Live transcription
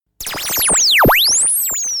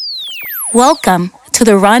Welcome to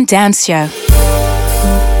the Ron Dance Show.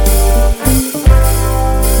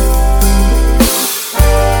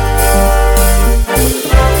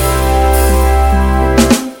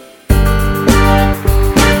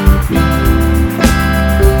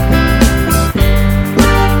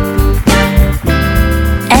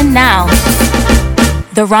 And now,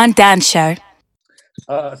 the Ron Dance Show.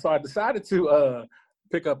 So I decided to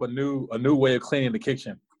pick up a new way of cleaning the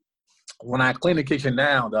kitchen. When I clean the kitchen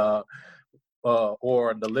now,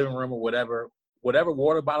 or the living room or whatever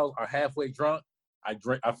water bottles are halfway drunk, I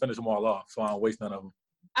finish them all off, so I don't waste none of them.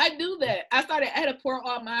 I do that. I had to pour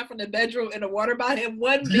all mine from the bedroom in a water bottle in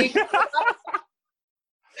one big. So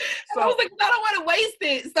I was like, I don't want to waste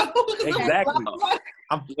it. So exactly.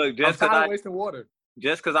 I'm tired of wasting water.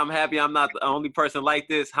 Just because I'm happy I'm not the only person like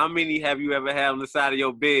this, how many have you ever had on the side of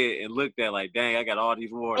your bed and looked at like, dang, I got all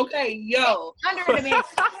these water? Okay, yo. Under the bed.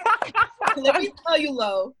 Let me tell you,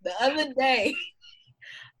 Lo, the other day,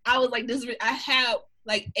 I was like, I had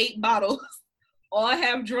like 8 bottles, all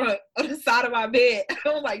half drunk, on the side of my bed. I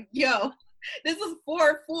was like, yo, this is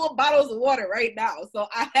 4 full bottles of water right now. So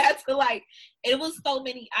I had to it was so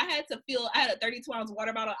many. I had a 32-ounce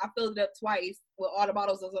water bottle. I filled it up twice with all the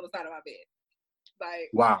bottles that was on the side of my bed.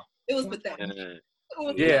 Wow. It was pathetic.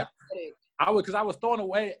 Pathetic. I was throwing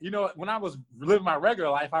away, when I was living my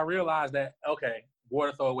regular life, I realized that, okay,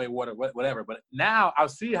 water, throw away water, whatever. But now I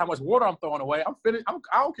see how much water I'm throwing away. I'm finished. I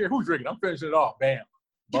don't care who's drinking. I'm finishing it off. Bam.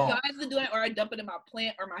 Boom. I either do it or I dump it in my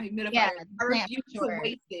plant or my humidifier. Yeah, I refuse to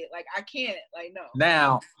waste it. I can't. No.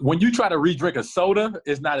 Now, when you try to re-drink a soda,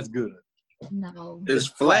 it's not as good. No. It's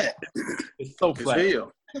flat. It's so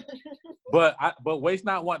flat. But waste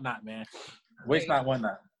not, want not, man. Waste not, want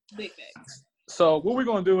not. Big facts. So what we're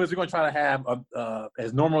going to do is we're going to try to have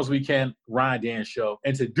as normal as we can Ron Dance show.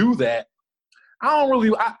 And to do that, I don't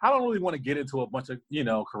really want to get into a bunch of,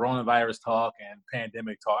 coronavirus talk and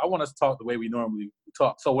pandemic talk. I want us to talk the way we normally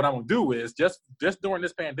talk. So what I'm going to do is just during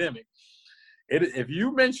this pandemic, if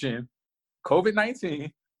you mention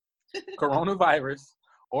COVID-19, coronavirus,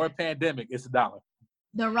 or a pandemic, it's $1.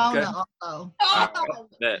 The Rona okay? also.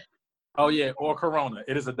 Oh yeah, or Corona.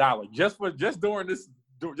 It is $1 just during this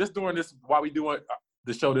while we do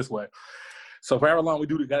the show this way. So for however long we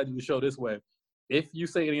gotta do the show this way. If you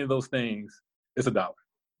say any of those things, it's $1.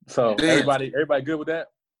 So everybody good with that?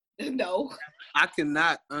 No. I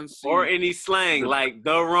cannot unsee. Or any slang like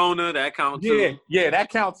the Rona, that counts too. Yeah, that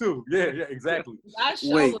counts too. Yeah, exactly. Our show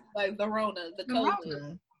was like the Rona, the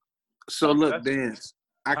COVID. So look, Dance.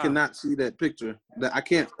 I cannot see that picture. I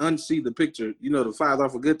can't unsee the picture. The 5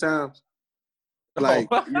 off of Good Times.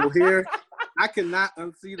 Your hair. I cannot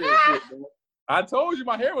unsee that shit, bro. I told you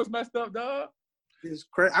my hair was messed up, dog. It's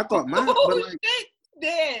crazy. I thought mine,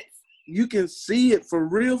 Dance. You can see it for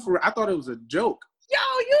real. I thought it was a joke. Yo,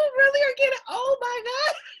 you really are getting. Oh my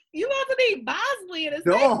God, you about to need Bosley in a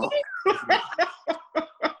second.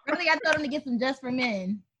 Really, I told him to get some Just for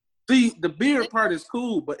Men. See, the beard part is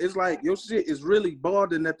cool, but it's like your shit is really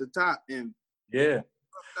balding at the top, and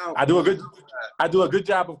I do a good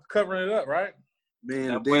job of covering it up, right? Man,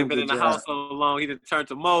 that boy been in the house so long, he done turned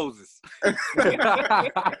to Moses. Yeah,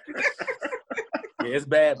 it's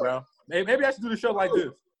bad, bro. Maybe I should do the show like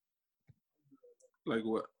this. Like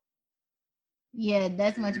what? Yeah,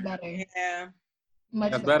 that's much better. Yeah,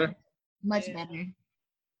 That's better. Much better.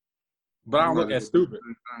 But I don't look as stupid.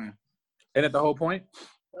 Ain't that the whole point?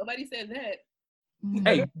 Nobody said that.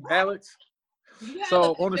 Hey, Alex. You have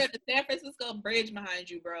on the San Francisco Bridge behind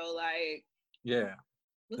you, bro. Yeah,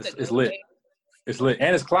 it's lit. It's lit,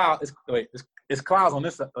 and it's clouds. It's clouds on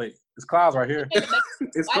this side. It's clouds right here.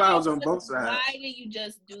 It's clouds on both sides. Why didn't you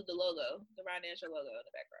just do the logo, the Ron Dance Show logo in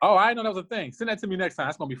the background? Oh, I didn't know that was a thing. Send that to me next time.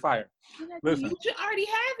 That's gonna be fire. Listen, you should already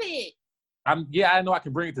have it. I know I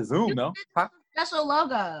can bring it to Zoom though. Special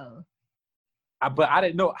logo. But I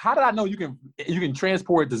didn't know. How did I know you can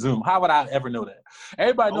transport it to Zoom? How would I ever know that?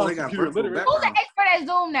 Everybody knows computer literate. Who's an expert at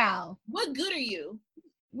Zoom now? What good are you?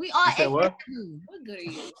 We are experts. What good are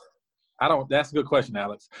you? That's a good question,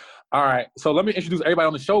 Alex. All right. So let me introduce everybody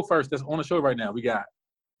on the show first. That's on the show right now. We got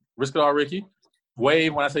Risk It All Ricky.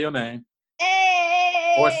 Wave when I say your name.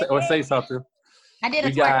 Hey. Or say something. I did.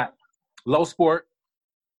 We got Low Sport.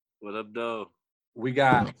 What up, though? We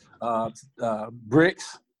got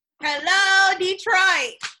Briqs. Hello,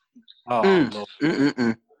 Detroit. Oh,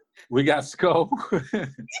 We got Sco.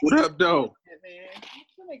 What up, though?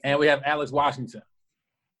 And we have Alex Washington.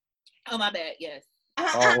 Oh, my bad. Yes.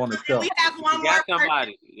 All on the show. We have one You more forgot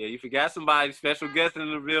somebody. Yeah, you forgot somebody. Special guest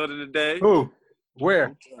in the building today. Who?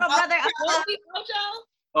 Where? Oh, brother.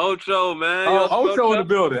 Ocho, man. Oh, Ocho in the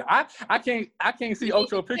building. I can't see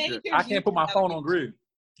Ocho picture. I can't put my phone on grid.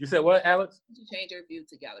 You said what, Alex? You change your view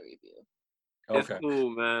to gallery view. It's cool,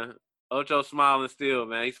 man. Ocho smiling still,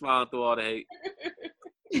 man. He's smiling through all the hate.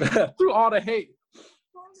 Through all the hate.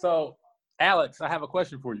 So, Alex, I have a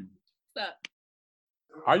question for you. What's up?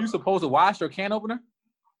 Are you supposed to wash your can opener?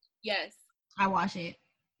 Yes. I wash it.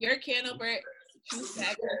 Your can opener, true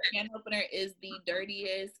fact, your can opener is the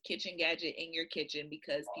dirtiest kitchen gadget in your kitchen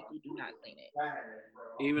because people do not clean it.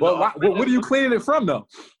 Even But what are you cleaning it from, though?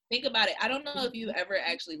 Think about it. I don't know if you've ever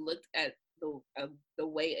actually looked at the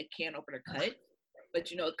way a can opener cuts, but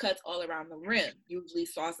you know it cuts all around the rim. Usually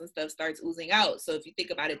sauce and stuff starts oozing out. So if you think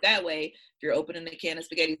about it that way, if you're opening a can of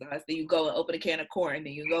spaghetti sauce, then you go and open a can of corn,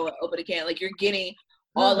 then you go and open a can, like you're getting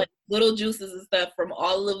all like little juices and stuff from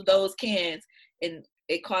all of those cans, and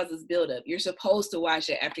it causes buildup. You're supposed to wash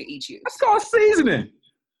it after each use. That's called seasoning.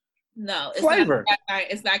 No, it's Flavor. not cast iron.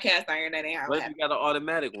 It's not cast iron. That ain't how it But happens. you got an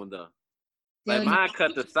automatic one though. Like mine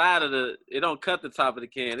cut the side of it don't cut the top of the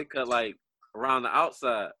can. It cut like around the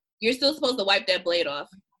outside. You're still supposed to wipe that blade off.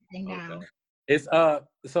 Okay. It's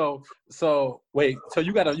so wait, so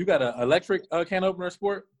you got a electric can opener,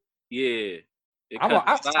 Sport? Yeah.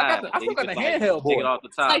 I still got the handheld boy. Take it off the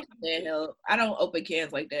top. Handheld. I don't open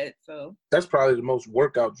cans like that, so That's probably the most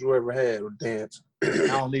workout you ever had with dance. I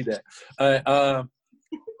don't need that.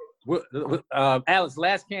 Alex,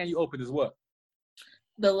 last can you opened is what?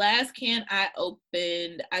 the last can I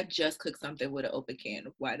opened, I just cooked something with an open can.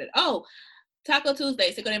 Why did? Oh, Taco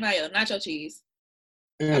Tuesday, Cinco de Mayo, nacho cheese.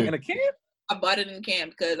 In a can? I bought it in a can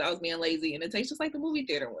because I was being lazy, and it tastes just like the movie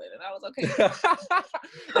theater one, and I was okay.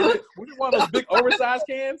 Was it one of those big oversized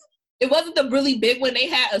cans? It wasn't the really big one. They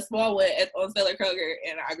had a small one on Stellar Kroger,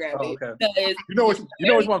 and I grabbed it. Okay. You know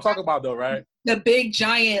what I'm talking about, though, right? The big,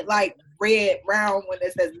 giant, like, red, round one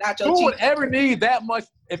that says nacho cheese. Who would ever need that much?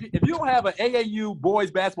 If you don't have an AAU boys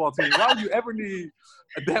basketball team, why would you ever need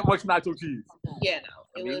that much nacho cheese? Yeah,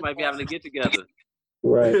 no. We might be having to get together.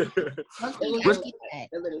 Right. It literally was the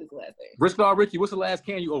last thing. Riskar Ricky, what's the last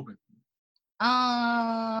can you opened?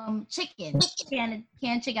 Chicken.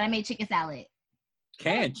 Canned chicken. I made chicken salad.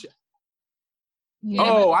 Canned chicken. Yeah.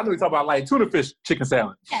 Oh, I know you're talking about like tuna fish chicken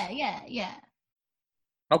salad. Yeah.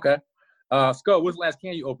 Okay. Skull, what's the last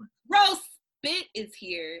can you opened? Roast Spit is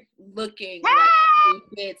here looking like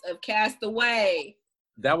bits of Castaway.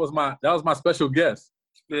 That was my special guest.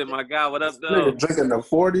 Spit, my guy, what up, though? Drinking the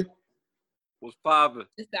 40. What's poppin'?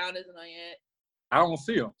 The sound isn't on yet. I don't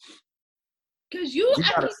see him. Cause you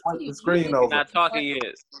gotta swipe the screen over. Not talking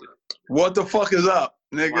yet. What the fuck is up,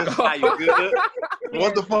 niggas? How you good?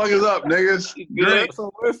 What the fuck is up, niggas? Good.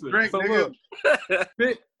 So listen. Drink, so nigga.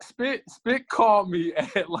 look, Spit called me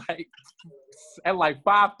at like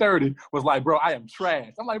 5:30. Was like, bro, I am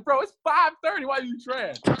trash. I'm like, bro, it's 5:30. Why are you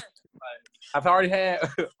trash? I've already had.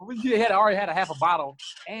 We had already had a half a bottle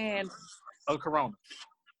and a Corona.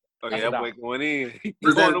 Okay, that boy going in.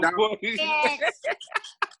 Is that a Going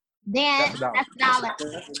Then that's $1.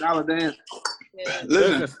 That's $1 dance. Yeah.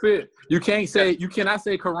 Listen, Spit. You cannot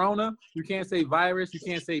say Corona. You can't say virus. You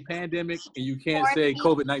can't say pandemic, and you can't say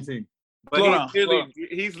COVID-19. But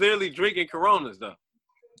he's literally drinking Coronas though.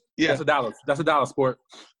 Yeah, That's $1. Sport.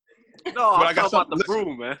 No, But I'm talking about the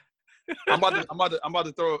brew, man. I'm about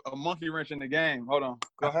to throw a monkey wrench in the game. Hold on.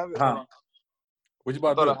 Go have it. Huh. Hold on. What you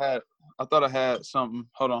about to do? I thought I had something.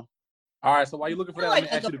 Hold on. All right, so while you're looking for I that, feel let me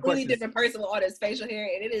like a ask you the completely question. different person with all this facial hair,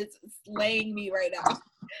 and it is slaying me right now.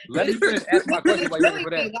 Let me finish asking my question while you're looking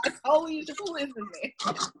for that. I told you who is this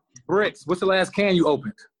man? Briqs, what's the last can you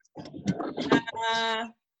opened?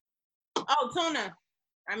 Tuna.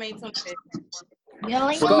 I made tuna fish.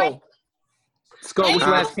 Skull, what's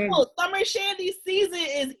the last can you? Summer Shandy season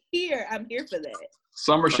is here. I'm here for that.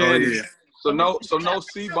 Summer Shandy. yeah. So no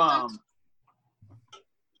C-bomb.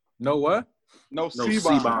 No what? No C-bomb.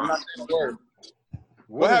 C-bomb. I'm not saying the word.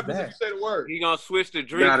 What is happens that? if you say the word? He gonna switch the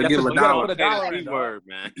drink. Gotta give him a dollar. Put a dollar in, dog. Word,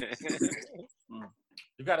 man.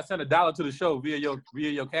 You gotta send $1 to the show via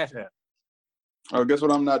your Cash App. Oh, guess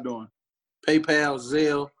what I'm not doing? PayPal,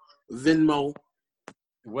 Zelle, Venmo,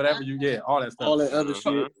 Whatever you get, all that stuff. all that other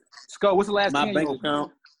shit. Skull, what's the last My can bank you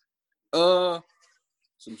opened? account.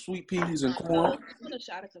 Some sweet peas and corn. I'm a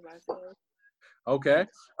shot at myself. Okay.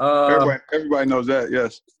 Everybody knows that.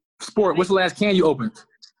 Yes. Sport, what's the last can you opened?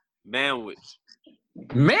 Manwich.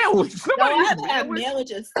 Manwich. Somebody No, I use haven't had Manwich?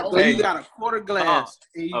 manwich in so So long. you got a quarter glass.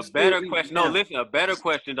 and you A still better eat question. now. No, listen. A better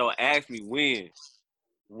question though. Ask me when.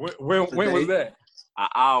 When was that? An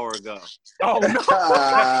hour ago. Oh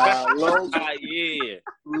no. Low, Yeah.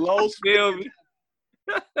 Low Feel me?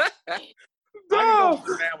 I can go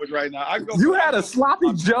for sandwich right now. I can go. You had a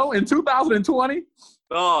sloppy Joe in 2020?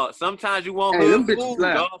 Oh, sometimes you want Hey, them good bitches food,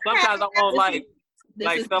 slap. dog. Sometimes I want like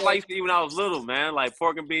like stuff I used to eat when I was little, man. Like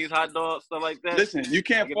pork and beans, hot dogs, stuff like that. Listen, you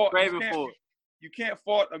can't fault. For it. You can't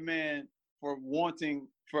fault a man for wanting,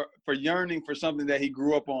 for yearning for something that he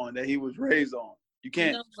grew up on, that he was raised on. You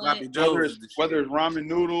can't. Sloppy whether Joes. it's ramen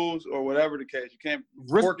noodles or whatever the case. You can't.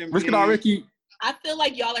 Pork and beans. Ricky. I feel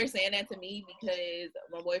like y'all are saying that to me because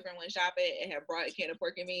my boyfriend went shopping and had brought a can of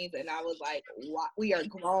pork and beans, and I was like, "Why? We are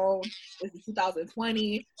grown. This is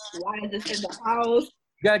 2020. Why is this in the house?"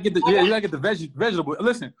 You gotta get the vegetable.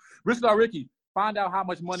 Listen, Ricky, find out how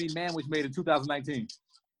much money Manwich made in 2019.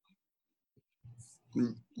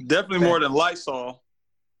 Definitely more than Lysol.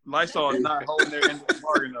 Lysol is not holding their end of the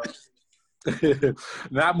bargain up.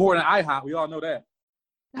 Not more than IHOP. We all know that.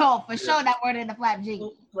 Oh, for sure, that word in the flap G.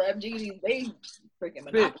 Flap G, they freaking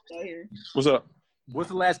monopoly out here. What's up? What's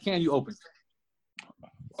the last can you opened?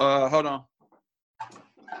 Hold on.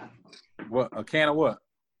 What? A can of what?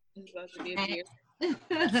 It's about to be a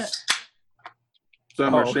beer.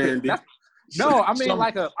 Summer Shandy. No, I mean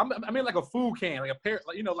like a food can, like a pair,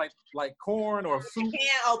 like like corn or soup.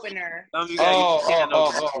 Can opener. What's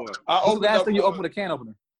the last thing you opened with a can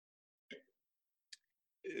opener?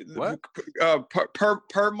 What?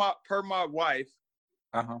 Per my wife,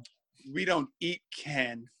 we don't eat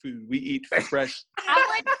canned food. We eat fresh. I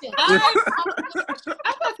like to.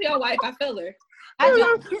 I'm about to your wife. I feel her.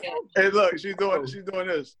 Hey, look, she's doing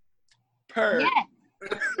this. Per. Yeah.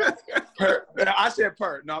 Per. I said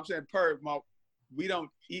per. No, I'm saying per. We don't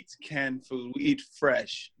eat canned food. We eat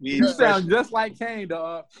fresh. You sound just like Kane,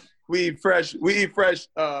 dog. We eat fresh.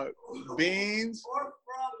 Beans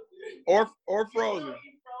or frozen.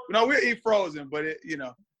 No, we'll eat frozen, but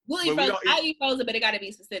We'll eat frozen. I eat frozen, but it got to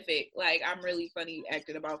be specific. Like, I'm really funny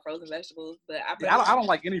acting about frozen vegetables, but I don't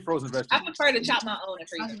like any frozen vegetables. I prefer to chop my own and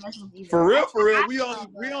freeze. For real,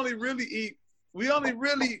 we only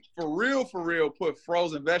really for real put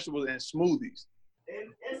frozen vegetables in smoothies.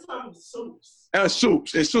 And some soups.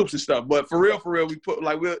 Soups and stuff. But for real, we put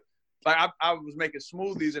I was making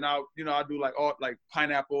smoothies and I do like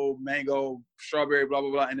pineapple, mango, strawberry, blah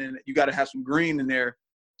blah blah, and then you got to have some green in there.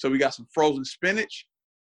 So we got some frozen spinach.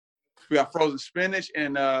 We got frozen spinach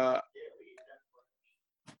and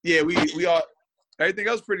we all everything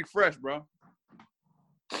else pretty fresh, bro.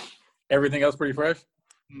 Everything else pretty fresh?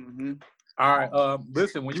 Mm-hmm. All right.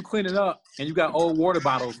 Listen, when you clean it up and you got old water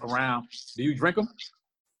bottles around, do you drink them?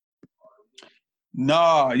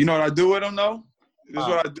 No, you know what I do with them though?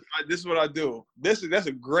 This is what I do. That's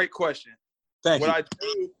a great question. Thank you. I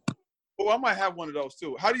do. Oh, I might have one of those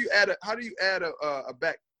too. How do you add a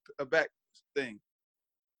back thing?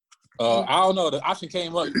 I don't know. The option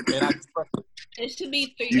came up and it should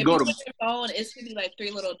be 3. You if go you to put your phone, it should be like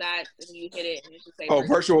 3 little dots, and you hit it, and it should say. Oh,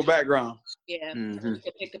 virtual background. Yeah, you can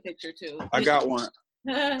pick a picture too. I got one.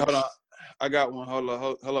 Hold on, I got one. Hold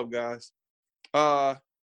up, guys. Hold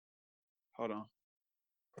on.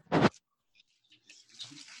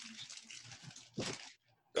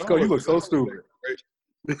 Go, you look so stupid.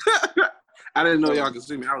 I didn't know y'all could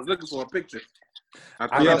see me. I was looking for a picture. I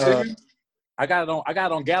got it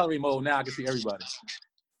on gallery mode now. I can see everybody.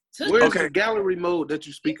 Where's the gallery mode that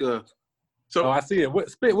you speak of? So I see it. What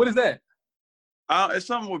is that? It's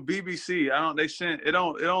something with BBC. They sent it.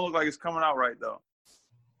 Don't look like it's coming out right though.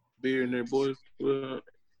 Beer in there, boys.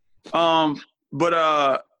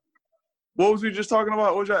 What was we just talking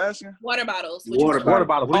about? What was y'all asking? Water bottles. Water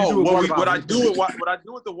bottles. What I do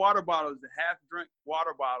with the water bottles, the half-drink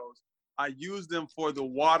water bottles, I use them for the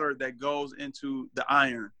water that goes into the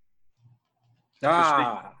iron. That's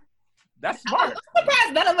smart. I'm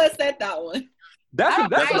surprised none of us said that one. That's a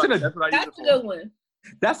good one.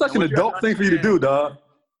 That's such an adult thing for you to do, dog.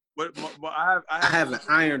 But I haven't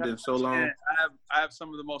ironed in so long. I have some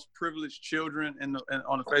of the most privileged children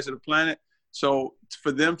on the face of the planet. So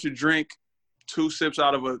for them to drink 2 sips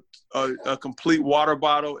out of a complete water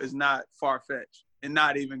bottle is not far-fetched, and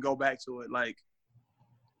not even go back to it like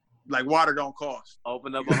water don't cost.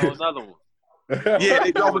 Open up a whole other one. Yeah,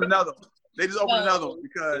 they open another one. They just open another one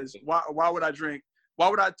because why would I drink? Why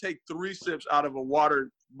would I take 3 sips out of a water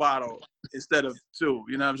bottle instead of 2?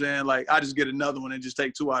 You know what I'm saying? Like I just get another one and just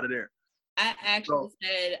take 2 out of there. I actually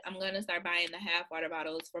said I'm gonna start buying the half water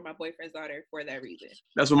bottles for my boyfriend's daughter for that reason.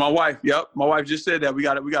 That's what my wife. Yep, my wife just said that we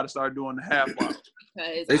got to start doing the half bottles.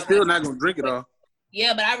 They still not gonna drink it all.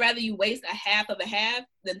 Yeah, but I'd rather you waste a half of a half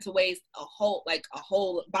than to waste a whole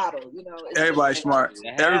bottle. You know. Everybody's smart.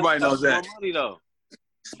 Everybody knows that. Money, though.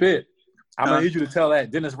 Spit. I'm gonna need you to tell that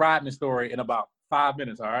Dennis Rodman story in about 5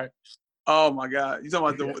 minutes. All right. Oh my God! You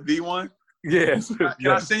talking about the one? Yes. Can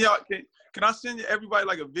I send y'all? Can I send everybody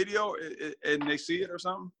like a video and they see it or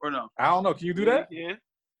something or no? I don't know. Can you do that? Yeah.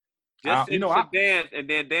 Just send you know, it to Dance, and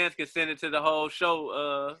then Dance can send it to the whole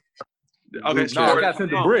show. Okay, no, so you gotta send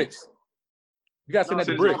it to Briqs. You gotta send that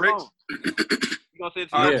to send it to Briqs. Briqs. You gonna send it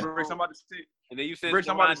to All right, your Briqs, I'm about to see. and then you send Briqs, it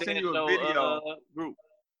to I'm about Ron to send Dance you a show, video. group.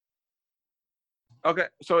 Okay,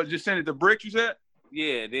 so just send it to Briqs, you said?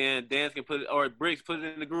 Yeah, then Dance can put it, or Briqs put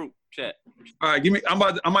it in the group chat. All right,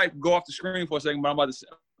 I might go off the screen for a second, but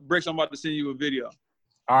Briqs, I'm about to send you a video.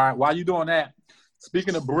 All right, while you doing that,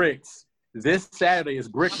 speaking of Briqs, this Saturday is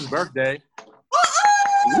Briqs' birthday.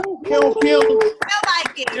 Pew, pew. I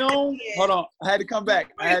like it. Pew. Hold on, I had to come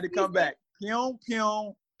back. Pew,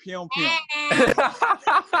 pew, pew, pew.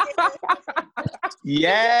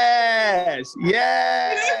 Yes.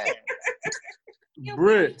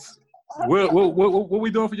 Briqs. What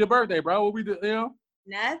we doing for your birthday, bro? What we do?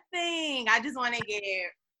 Nothing. I just want to get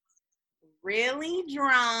really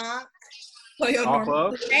drunk. Off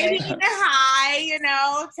of? Maybe get high,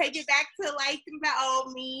 take it back to like the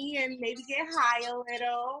old me and maybe get high a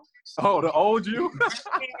little. Oh, the old you?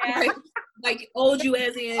 Yeah. Like old you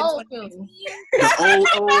as in Old The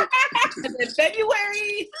old. as in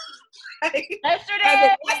February.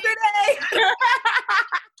 Yesterday.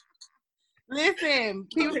 Listen,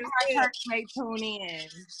 people from my church may tune in.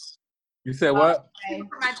 You said what? People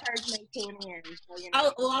from my church may tune in. So,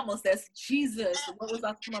 Oh, almost. That's Jesus. What was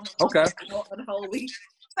I talking about? Okay. Unholy.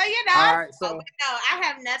 So All right, so I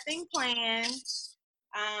have nothing planned.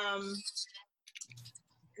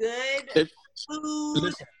 Good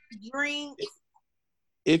food, drinks.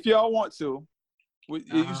 If y'all want to,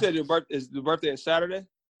 you said the birthday is Saturday?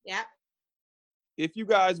 Yep. If you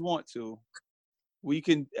guys want to, we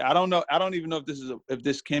can. I don't know. I don't even know if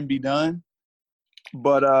this can be done,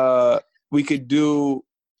 but we could do.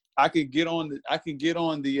 I could get on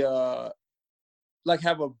the like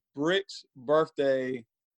have a Briqs birthday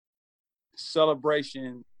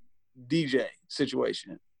celebration DJ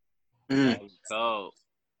situation. So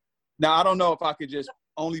now I don't know if I could just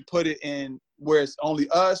only put it in where it's only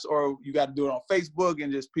us, or you got to do it on Facebook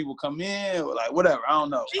and just people come in, or like whatever. I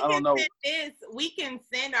don't know. We can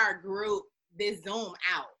send our group this Zoom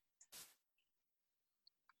out.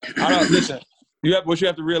 I don't listen. What you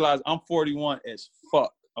have to realize, I'm 41 as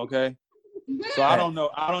fuck. Okay, so I don't know.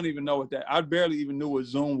 I don't even know what that. I barely even knew what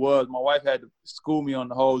Zoom was. My wife had to school me on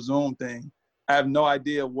the whole Zoom thing. I have no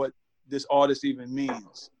idea what all this even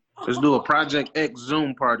means. Let's do a Project X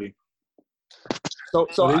Zoom party. So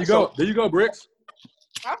there you go. There you go, Briqs.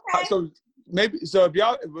 Okay. So if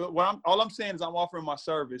y'all, all I'm saying is I'm offering my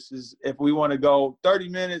services. If we want to go 30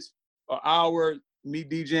 minutes, an hour, me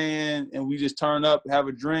DJing, and we just turn up, have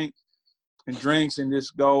a drink and drinks, and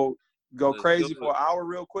just go crazy for an hour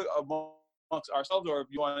real quick amongst ourselves. Or if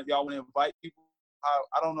y'all want to invite people,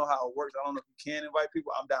 I don't know how it works. I don't know if you can invite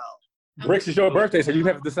people. I'm down. Briqs is your birthday, so you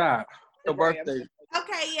have to decide. Your birthday.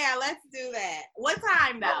 Okay, yeah, let's do that. What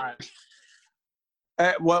time though?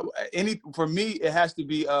 For me, it has to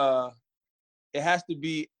be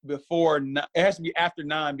before. It has to be after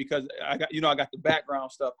 9 because I got the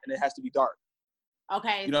background stuff and it has to be dark.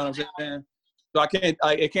 Okay. You know what I'm saying? So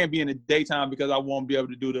it can't be in the daytime because I won't be able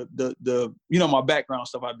to do the my background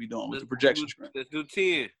stuff I'd be doing with the projection screen. Let's do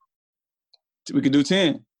 10. We can do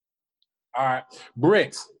 10. All right,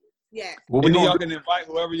 Briqs. Yeah. Well, y'all can invite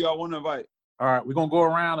whoever y'all want to invite. All right, we're gonna go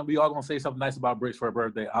around and we all gonna say something nice about Briqs for her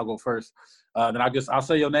birthday. I'll go first. Then I'll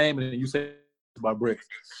say your name and then you say about Briqs.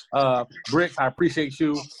 Briqs, I appreciate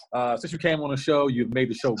you. Since you came on the show, you've made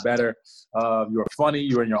the show better. You're funny.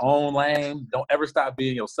 You're in your own lane. Don't ever stop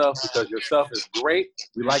being yourself because yourself is great.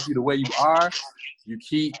 We like you the way you are.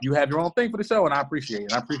 You have your own thing for the show, and I appreciate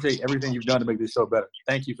it. And I appreciate everything you've done to make this show better.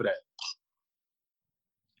 Thank you for that.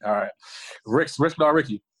 All right, Rick or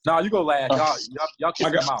Ricky. No, you go last. Y'all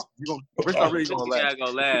kick them out. Rick or Ricky going last. You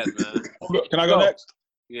gotta go last, man. Can I go next?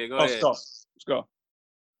 Yeah, go ahead. Let's go.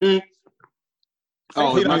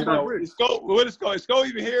 Oh, Where is Sko? Is Sko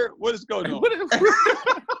even here? What is Sko doing?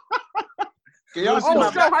 Can y'all see my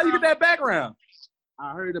Sko, how you get that background?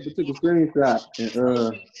 I heard that took a screenshot. And,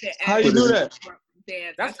 how you do that?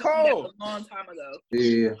 That's cold. A long time ago.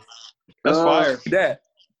 Yeah. That's fire. That.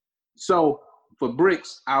 So for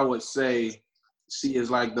Briqs, I would say she is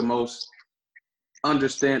like the most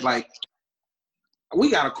like we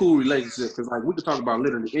got a cool relationship because like we can talk about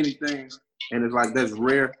literally anything and it's like that's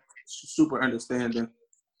rare. Super understanding.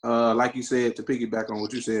 Like you said, to piggyback on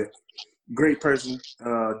what you said, great person,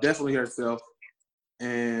 definitely herself.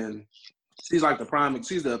 And she's like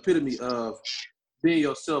she's the epitome of being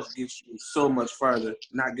yourself gets you so much farther,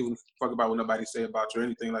 not giving a fuck about what nobody say about you or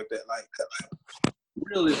anything like that. Like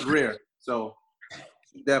real is rare. So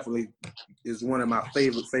she definitely is one of my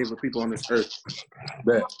favorite people on this earth.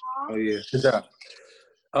 Bet. Oh yeah. Good job.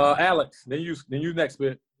 Alex, then you next,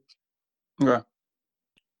 Spit. Okay.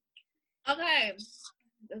 Okay.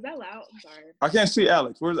 Is that loud? I'm sorry. I can't see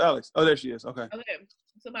Alex. Where's Alex? Oh, there she is. Okay. Okay.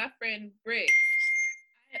 So my friend Briqs.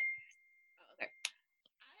 I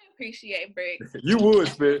appreciate Briqs. You would,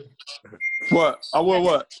 Spit. What? I will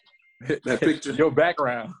what? That picture. Your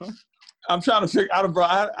background. I'm trying to figure out, bro.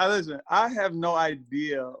 I listen. I have no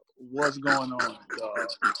idea what's going on.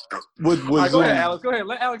 With All right, go Zoom. ahead, Alex. Go ahead.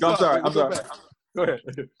 Let Alex I'm talk. sorry. We'll I'm sorry. back. Go ahead.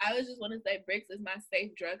 I was just want to say Briqs is my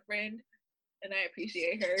safe drug friend, and I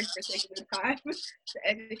appreciate her for taking the time to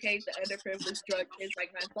educate the underprivileged drug kids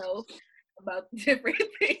like myself about different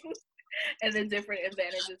things and the different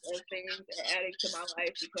advantages of things and adding to my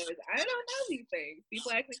life, because I don't know these things.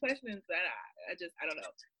 People ask me questions that I don't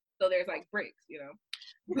know. So there's like Briqs, you know.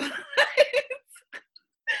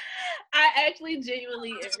 I actually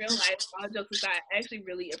genuinely, in real life, all jokes aside, I actually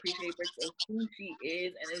really appreciate Briqs of who she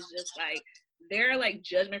is, and it's just like there are like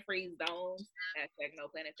judgment-free zones at No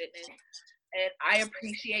Planet Fitness, and I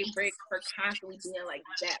appreciate Briqs for constantly being like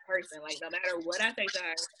that person. Like no matter what I say to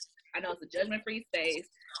her, I know it's a judgment-free space.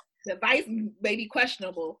 The advice may be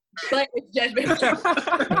questionable, but it's judgment-free.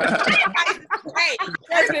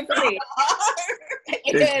 Judgment-free.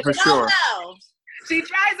 For sure. She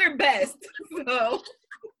tries her best, so.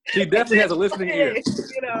 She definitely has a listening ear.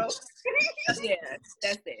 You know. Yeah,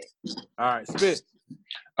 that's it. All right, Spit.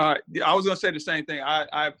 I was gonna say the same thing.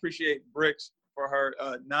 I appreciate Briqs for her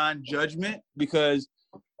non-judgment, because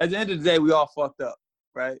at the end of the day, we all fucked up,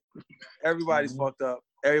 right? Everybody's fucked up.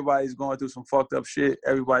 Everybody's going through some fucked up shit.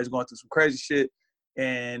 Everybody's going through some crazy shit,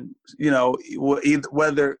 and you know,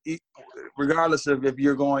 regardless of if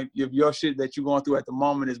your shit that you're going through at the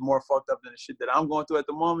moment is more fucked up than the shit that I'm going through at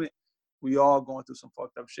the moment, we all going through some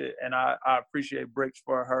fucked up shit. And I appreciate Briqs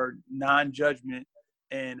for her non-judgment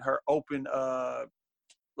and her open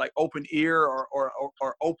ear or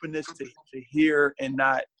openness to hear and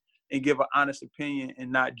give an honest opinion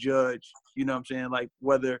and not judge. You know what I'm saying? Like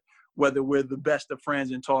whether we're the best of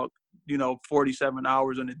friends and talk, 47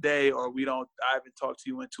 hours in a day, or I haven't talked to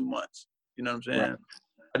you in 2 months. You know what I'm saying? Right.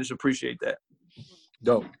 I just appreciate that.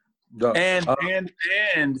 Dope. And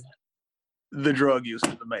the drug use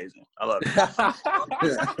is amazing. I love it.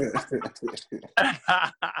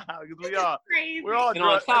 We're all and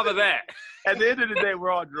on top of that, at the end of the day,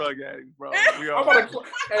 we're all drug addicts, bro.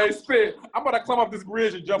 Hey, Spit, I'm about to climb up this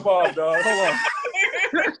bridge and jump off, dog. Hold on.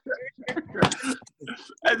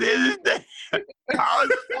 At the end of the day, how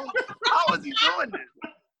was he doing this?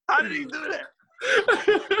 How did he do that?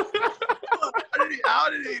 How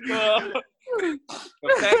did he do that? The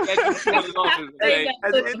fact that you jumping off is great.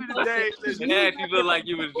 At the end of the day, it actually looked like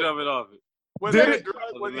you was jumping off it. Whether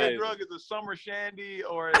that drug is a summer shandy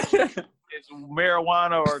or it's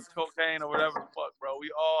marijuana or cocaine or whatever the fuck, bro.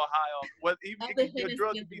 We all high on your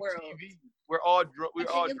drug could be TV. We're all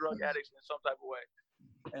drug addicts in some type of way.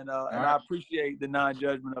 And I appreciate the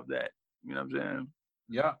non-judgment of that. You know what I'm saying?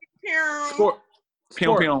 Yeah. Sport.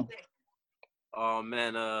 Pion. Oh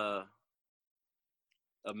man,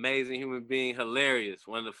 amazing human being, hilarious.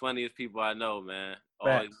 One of the funniest people I know, man.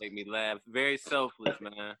 Always make me laugh. Very selfless,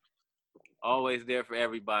 man. Always there for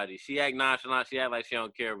everybody. She act nonchalant. She act like she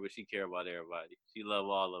don't care, but she care about everybody. She love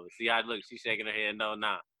all of us. See how look, she's shaking her head. No,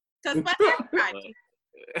 nah.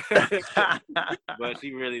 But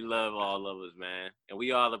she really love all of us, man. And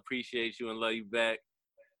we all appreciate you and love you back.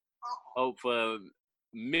 Hope for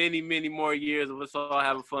many, many more years of us all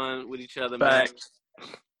having fun with each other, man.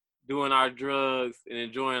 Doing our drugs and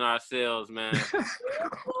enjoying ourselves, man.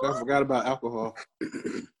 I forgot about alcohol.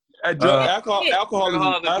 Alcohol is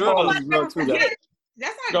a drug too, though.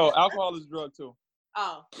 That's not No, alcohol is a drug too.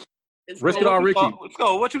 Oh. Risk it all, Ricky. Let's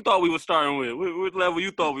go. What you thought we were starting with? What level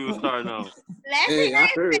you thought we were starting on? Hey, I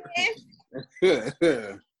heard.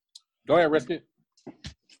 Go ahead, Risk it.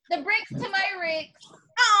 The Briqs to my Ricks.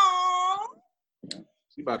 Oh.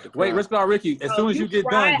 About to Wait, Risk it all, Ricky. As soon as you get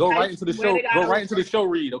done, go right into the show. Go right into the show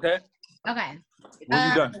read, okay? Okay. When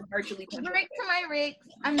you done. Briqs to my Ricks.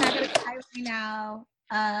 I'm not gonna cry right now.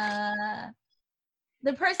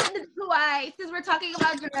 The person who since we're talking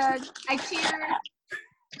about drugs, I cheers.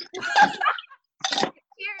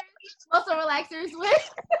 Also relaxers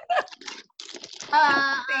with.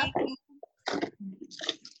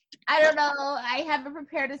 I don't know. I haven't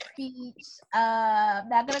prepared a speech.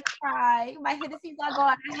 Not gonna cry. My Hennessy's not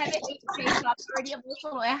going. I haven't ate today, so I'm already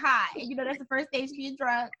emotional and high. You know, that's the first stage being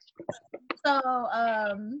drunk. So,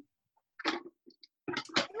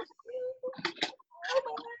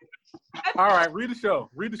 all right, read the show.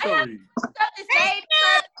 Read the show. Read. Stuff to say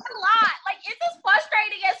because it's a lot. Like, it's just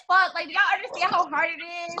frustrating as fuck. Like, do y'all understand how hard it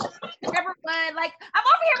is? Everyone, like, I'm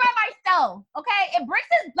over here by No, okay? And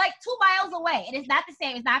Briqs is like 2 miles away. It is not the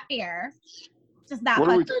same. It's not fair. It's just not What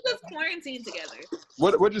are fun. we- We're just quarantined together.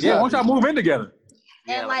 What you Yeah, say? why don't y'all move in together?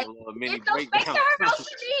 And like, a little mini it's no space breakdown. to her house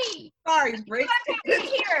for me. Sorry, You Briqs. guys can't be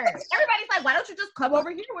here. Everybody's like, why don't you just come over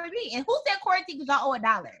here with me? And who said quarantine because y'all owe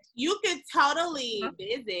 $1? You could totally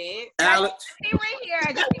visit. Alex. See right here.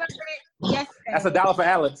 I just came up with it yesterday. That's $1 for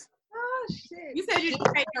Alex. Oh shit. You said you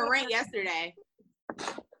didn't pay your rent yesterday.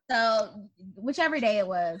 So whichever day it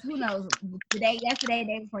was, who knows? Yesterday,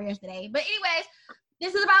 day before yesterday. But anyways,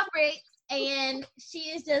 this is about Briqs, and she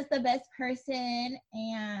is just the best person,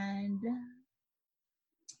 and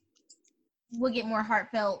we'll get more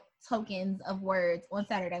heartfelt tokens of words on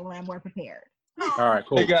Saturday when I'm more prepared. All right,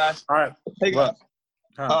 cool. Hey guys. All right. Hey guys.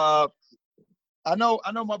 Huh. I know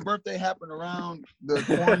my birthday happened around the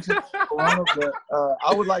quarantine corona, but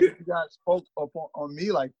I would like if you guys spoke on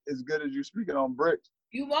me like as good as you speaking on Briqs.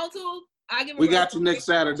 You want to? I give. We got you next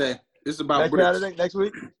Saturday. It's about Next Briqs. Saturday, next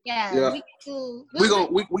week. Yeah. Yeah. We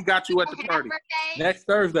got you at the party. Next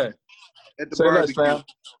Thursday. At the Say less, barbecue. fam.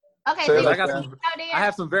 Okay, Say so less, I got fam. some. I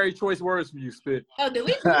have some very choice words for you, Spit. Oh, did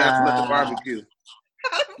we? We got you at the barbecue.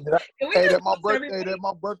 Did we Hey, just that my post birthday. everything? That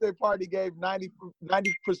my birthday party gave 90%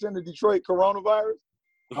 of Detroit coronavirus.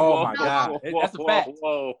 Oh my God, that's a fact.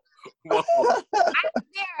 Whoa. I was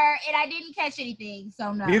there and I didn't catch anything,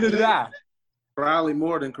 so no. Neither did I. Probably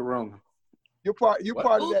more than Corona. You part of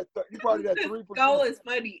that. You part of that This 3%. goal is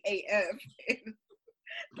funny AF.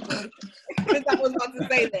 Because I was about to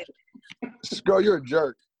say that. Girl, you're a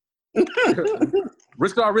jerk.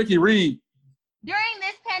 Risk Star Ricky Reed. During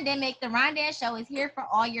this pandemic, the Ron Dan Show is here for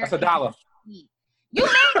all your That's $1. needs. You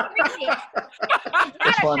may read it. It's That's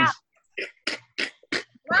not funny.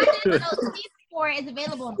 Ron Dan Show Season 4 is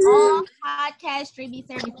available on all podcast streaming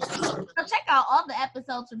services. So check out all the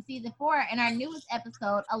episodes from Season 4 and our newest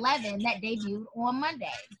episode, 11, that debuted on Monday.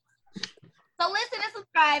 So listen and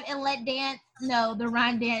subscribe and let Dan know the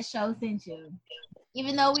Ron Dan Show sent you.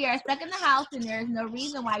 Even though we are stuck in the house and there is no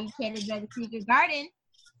reason why you can't enjoy the Secret Garden,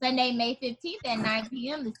 Sunday, May 15th at 9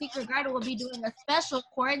 p.m., the Secret Garden will be doing a special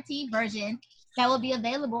quarantine version that will be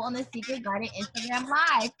available on the Secret Garden Instagram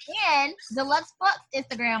Live and Deluxe Books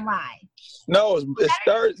Instagram Live. No, it's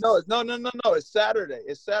Thursday. No. It's Saturday.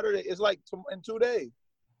 It's Saturday. It's like in 2 days.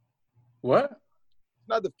 What? It's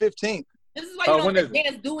not the 15th. This is why Oh, you when don't is let it?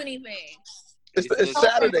 dance do anything. It's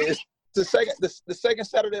Saturday. It's the second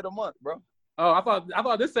Saturday of the month, bro. Oh, I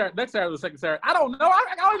thought this Saturday, next Saturday was the second Saturday. I don't know.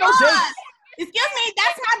 I don't know dates. Excuse me,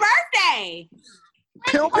 that's my birthday.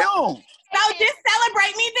 Pew pew. So just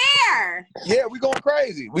celebrate me there. Yeah, we going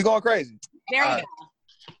crazy. There you All go.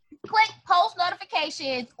 Click post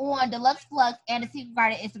notifications on Deluxe Flux and the Secret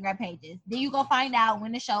Garden Instagram pages. Then you go find out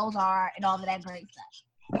when the shows are and all of that great stuff.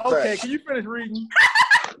 Okay, can you finish reading?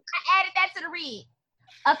 I added that to the read.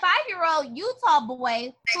 A 5-year-old Utah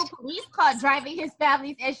boy who police caught driving his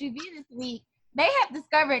family's SUV this week may have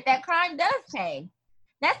discovered that crime does pay.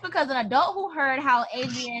 That's because an adult who heard how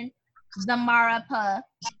Adrian Zamarapa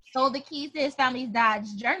sold the keys to his family's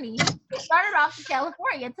Dodge Journey started off to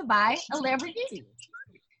California to buy a Lamborghini.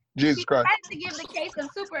 Jesus He Christ. decided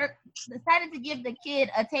to give the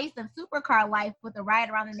kid a taste of supercar life with a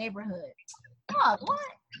ride around the neighborhood. Oh, what?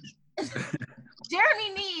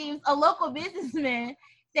 Jeremy Neves, a local businessman,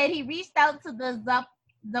 said he reached out to the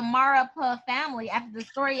Zamarapa family after the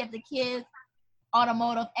story of the kid's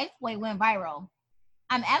automotive exploit went viral.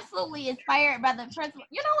 I'm absolutely inspired by the principle.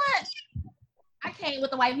 You know what? I came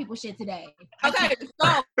with the white people shit today. Okay,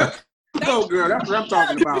 so Go, girl. That's what I'm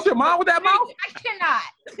talking You about. your mom with that mouth? I cannot.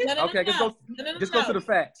 Okay, let's go to the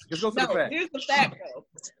facts. Let's go to the facts. Here's the fact, though.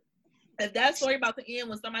 If that story about the end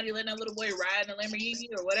when somebody letting that little boy ride in a Lamborghini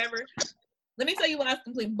or whatever, let me tell you why that's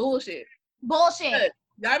complete bullshit. Bullshit.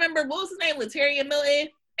 Y'all remember what was his name? Latarian Milton,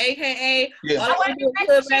 aka Yeah. all I do is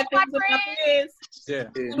put bad things about his. Yeah.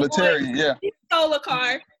 Latarian, yeah. He stole a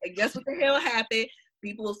car, and guess what the hell happened?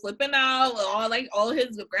 People was flipping out, all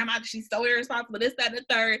his grandma, she's so irresponsible, this, that, and the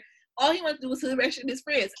third. All he wanted to do was celebrate his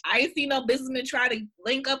friends. I ain't seen no businessman try to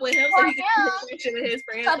link up with him so he can celebrate with his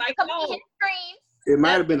friends. Like, no. It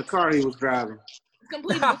might have been the car he was driving.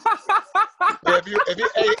 Completely. If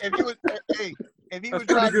he was That's pretty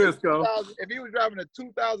driving good, Sco. if he was driving a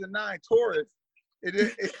 2009 Taurus,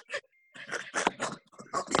 it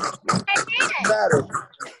matter.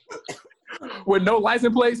 With no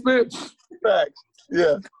license plate, Spit? Facts.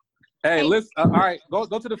 Yeah. Hey, listen. All right, go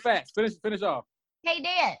to the facts. Finish off. Hey,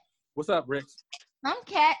 Dad. What's up, Briqs? Some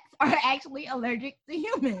cats are actually allergic to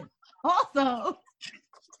humans. Also,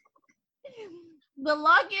 the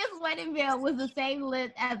longest wedding veil was the same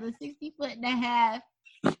length as a 60-foot-and-a-half,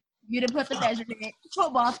 you to put the measurement,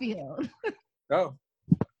 football field. Oh.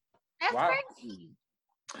 That's Wow. crazy.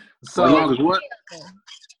 So As long as what?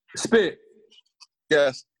 Spit.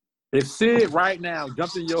 Yes. If Sid right now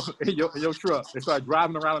jumped in your truck and started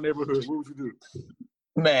driving around the neighborhood, what would you do?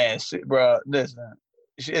 Man, shit, bro. Listen,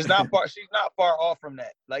 it's not far. She's not far off from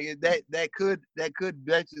that. Like that could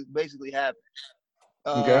basically happen.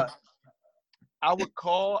 Okay. I would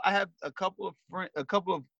call. I have a couple of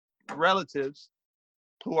relatives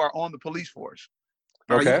who are on the police force.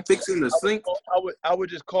 Are Okay. you fixing the sink? I would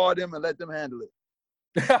just call them and let them handle it.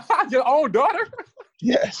 Your own daughter?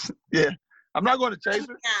 Yes. Yeah. I'm not going to chase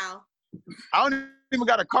her. Now, I don't even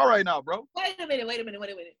got a car right now, bro. Wait a minute.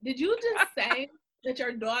 Did you just say that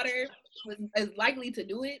your daughter is likely to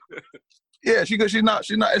do it? Yeah, she's not.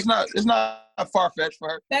 It's not far fetched for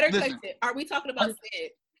her. Better Listen. question. Are we talking about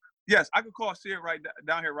Sid? Yes, I could call Sid right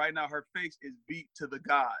down here right now. Her face is beat to the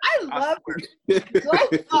god. I love her.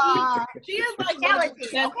 She is like one of the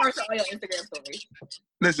best person on your Instagram story.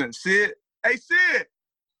 Listen, Sid. Hey, Sid.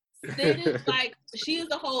 Sid is like, she is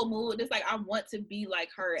the whole mood. It's like I want to be like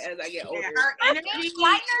her as I get older. her energy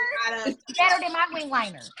Liner better than my wing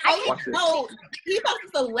liner. No, he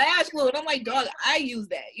posted some lash glue, and I'm like, dog, I use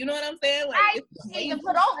that. You know what I'm saying? Like, I didn't even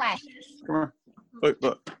put on lashes. Come on.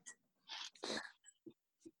 Look.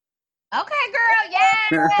 Okay, girl.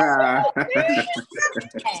 Yeah.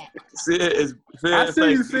 Sid is. I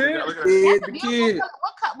see you, Sid. That's a beautiful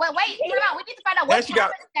color. Wait, time out. We need to find out what she color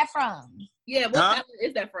got- is that from. yeah, what palette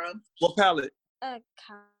is that from? What palette?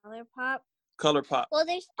 Color Pop. Color Pop. Well,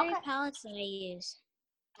 there's 3 palettes that I use.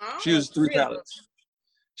 She uses 3 Three of palettes.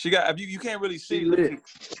 She got. You can't really see. She lit.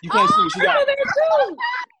 You can't see. She got.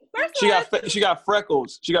 First She got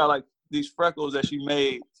freckles. She got like these freckles that she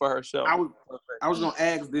made for herself. I was gonna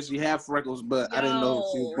ask, did she have freckles? But I didn't know if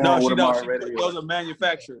she was born No, with she them don't. already. Those are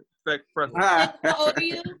manufactured freckles. How old are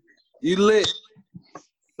you? You lit.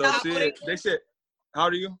 So How old are you? they said, how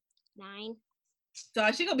old are you? 9.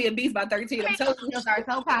 So she gonna be a beast by 13. I'm telling you. She'll start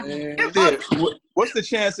so popping. What's the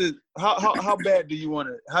chances? How bad do you want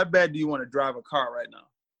to drive a car right now?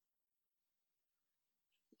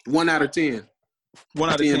 1 out of 10. 1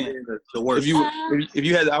 out of 10. being the worst. If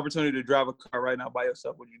you had the opportunity to drive a car right now by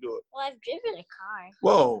yourself, would you do it? Well, I've driven a car.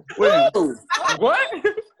 Whoa! Wait. What?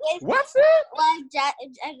 What's it? Well, I've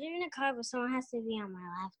driven a car, but someone has to be on my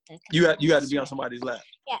lap. You got to be on somebody's lap.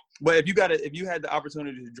 Yeah. But if you had the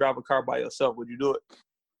opportunity to drive a car by yourself, would you do it?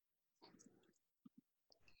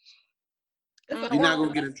 You're not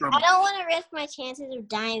gonna get in trouble. I don't want to risk my chances of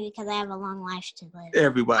dying because I have a long life to live.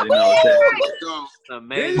 Everybody knows that.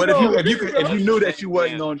 Amazing. But if you knew that you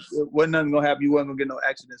wasn't nothing gonna happen, you wasn't gonna get no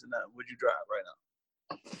accidents or nothing, would you drive right now?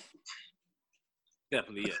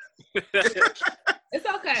 Definitely, yeah. It's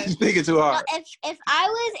okay. You're thinking too hard. No, if I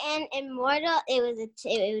was an immortal, it would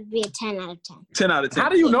be a 10 out of 10. 10 out of 10. How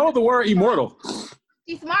do you know the word immortal?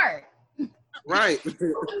 She's smart. Right. She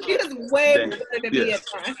is way better than me at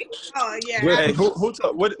times. Oh yeah. Hey, who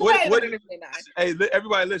told what? Way What? better than me now. Hey,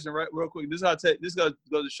 everybody, listen, right, real quick. This goes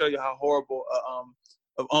to show you how horrible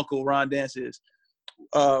of Uncle Ron Dance is.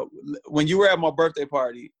 When you were at my birthday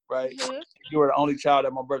party, right? Mm-hmm. You were the only child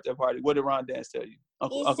at my birthday party. What did Ron Dance tell you? He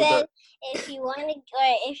Uncle said Dirk. if you want to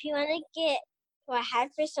get or have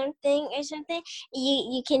for something or something,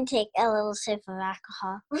 you can take a little sip of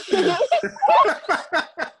alcohol.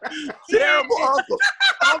 Terrible uncle.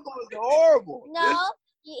 Uncle is horrible. No,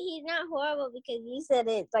 he's not horrible because you said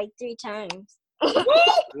it like 3 times. I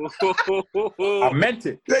meant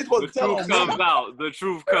it. You ain't supposed The to tell truth him. comes out. The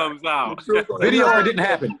truth comes out. Video or it didn't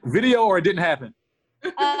happen. Video or it didn't happen.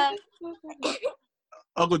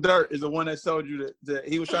 Uncle Dirt is the one that told you that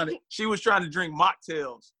she was trying to drink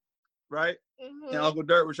mocktails, right? Mm-hmm. And Uncle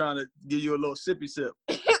Dirt was trying to give you a little sippy sip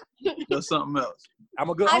or something else. I'm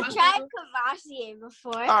a good I've uncle. tried Cavassier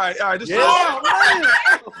before. All right. This Yeah.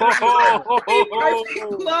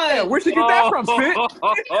 Blood. Where'd you get that from, Sid?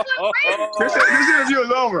 This interview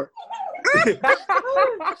is over.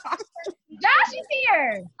 Josh is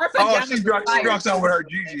here. Oh, she drunk some with her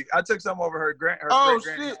Gigi. I took some over her great-grandmother.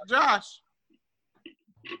 Shit, Josh.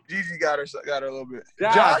 Gigi got her a little bit.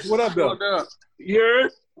 Josh, what up, though? Yeah.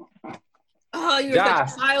 Oh, you're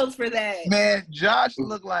such a child for that. Man, Josh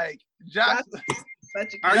looked like Such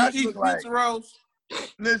a Are Josh you look eating like- pizza rolls?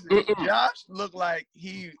 Listen, Josh looked like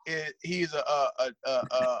he's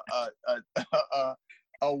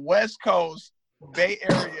a West Coast Bay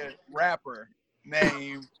Area rapper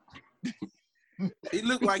named. He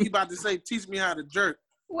looked like he about to say, "Teach me how to jerk."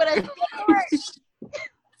 What a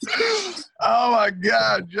Oh my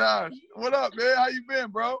God, Josh! What up, man? How you been,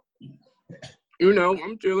 bro? You know,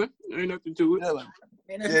 I'm chilling. Ain't nothing to it.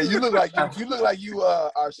 Yeah, you look like you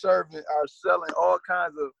are selling all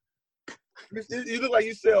kinds of You look like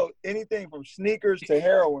you sell anything from sneakers to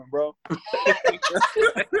heroin, bro.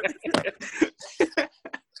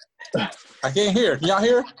 I can't hear. Can y'all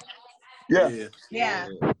hear? Yeah.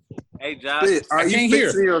 Hey, Josh. Are you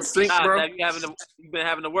fixing your sink, Josh, bro? have you been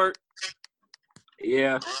having to work?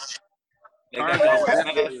 Yeah. They got y'all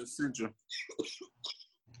wearing masks? Essential.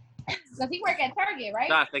 Does he work at Target, right?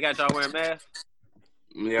 Josh, they got y'all wearing masks?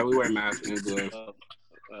 Yeah, we wear masks and gloves.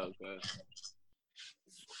 Okay.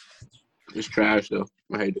 It's trash though.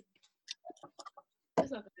 I hate it.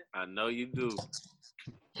 I know you do.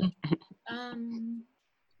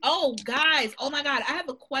 Oh, guys. Oh, my God. I have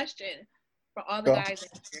a question for all the guys in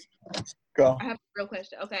here. Go. I have a real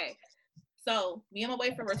question. Okay. So, me and my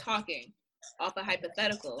boyfriend were talking off a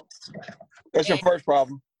hypothetical. That's your first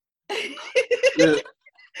problem.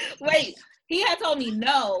 Wait. He had told me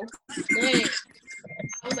no. But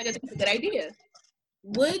I was like, I think it's a good idea.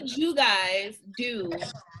 Would you guys do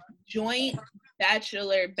joint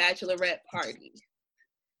bachelorette party?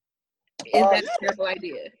 Is that a terrible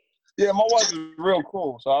idea? Yeah, my wife is real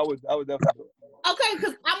cool, so I would definitely do it. Okay,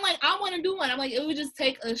 because I'm like, I want to do one. I'm like, it would just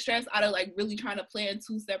take a stress out of like really trying to plan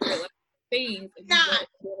two separate things and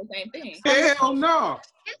doing the same thing. Hell no.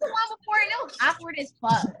 It's the one before and it was awkward as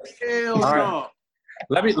fuck. Hell no.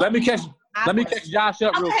 Right. Let me catch Josh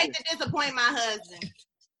up I real would quick. hate to disappoint my husband.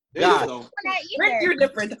 Josh. You're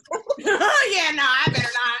different. Yeah, no, I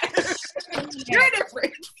better not. You're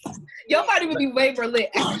different. Your body would be way more lit.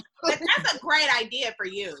 But that's a great idea for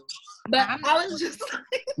you. But I was just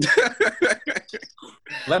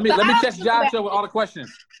Let me catch Josh up with all the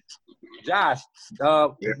questions. Josh,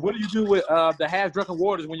 what do you do with the half drunken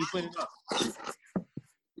waters when you clean it up?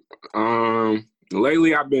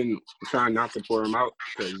 Lately I've been trying not to pour them out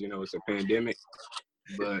because it's a pandemic.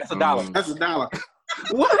 But That's $1. That's $1.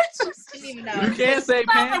 What? Didn't even know. You can't say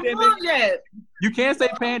pandemic. You can't say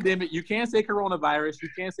pandemic. You can't say coronavirus. You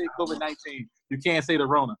can't say COVID-19. You can't say the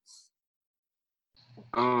Rona.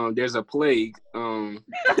 There's a plague. I've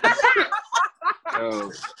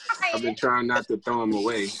been trying not to throw them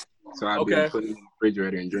away, so I've been putting them in the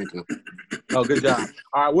refrigerator and drinking them. Oh, good job.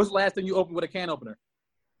 All right, what's the last thing you opened with a can opener?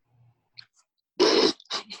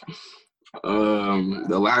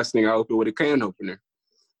 The last thing I opened with a can opener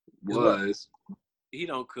was. He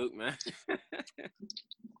don't cook, man.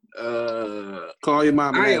 Call your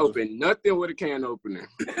mom. I ain't opened nothing with a can opener.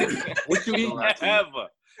 What you eating? Ever.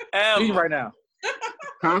 What you eating right now?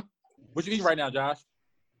 Huh? What you eating right now, Josh?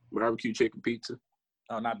 Barbecue chicken pizza.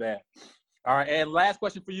 Oh, not bad. All right, and last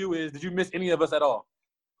question for you is, did you miss any of us at all?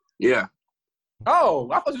 Yeah. Oh,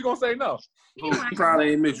 I thought you were going to say no. He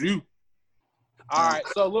probably ain't miss you. All right,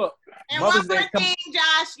 so look. And one more thing,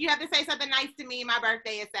 Josh, you have to say something nice to me. My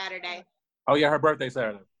birthday is Saturday. Oh, yeah, her birthday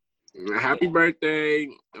Saturday. Happy birthday.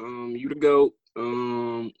 You the GOAT.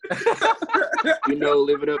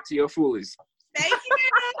 Live it up to your fullest. Thank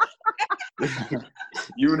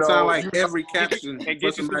you. Sound like every caption. And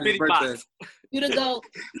get you some bitty birthday. box. You to go.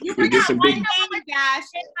 You get forgot some one big- thing, Josh.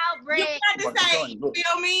 You got to say, you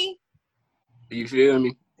feel me? You feel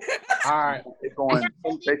me? All right. It's going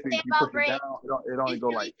basically you push it down. It only go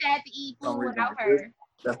like sad to eat food reason without like her.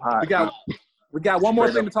 that's hot. We got one more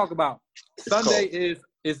thing to talk about. Sunday is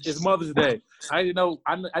Mother's Day. I didn't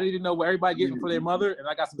know what everybody getting for their mother, and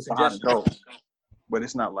I got some suggestions. But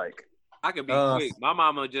it's not like I could be quick. My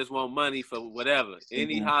mama just want money for whatever.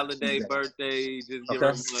 Any holiday, birthday, just give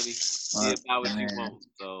her money. She about what she wants.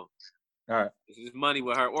 So, all right. This is money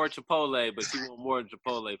with her or Chipotle, but she want more than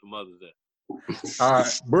Chipotle for Mother's Day. All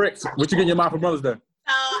right. Briqs, what you getting your mom for Mother's Day? So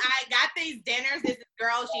I got these dinners. This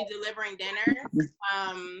girl, she's delivering dinners.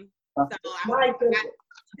 So I got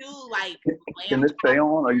two like lamb can this stay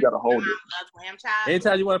on or you gotta hold it? loves lamb chops.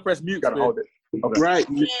 Anytime you want to press mute, You gotta hold it. Okay. Right.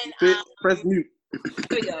 And, Press mute.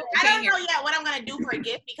 There we go. I don't know yet what I'm gonna do for a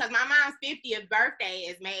gift because my mom's 50th birthday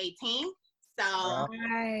is May 18th. So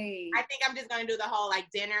Right. I think I'm just gonna do the whole like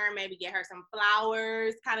dinner, maybe get her some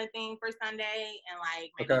flowers kind of thing for Sunday and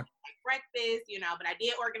like maybe like breakfast, But I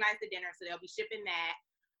did organize the dinner, so they'll be shipping that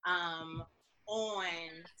on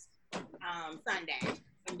Sunday.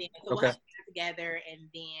 And then so we'll have to get together and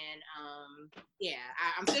then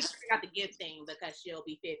I'm still figuring out the gift thing because she'll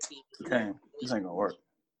be 50. Okay. This ain't gonna work.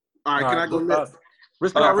 All right, can I go next?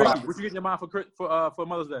 What you getting your mom for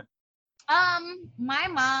Mother's Day? My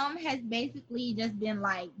mom has basically just been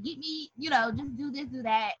like, get me, just do this, do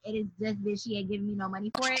that. It is just that she ain't giving me no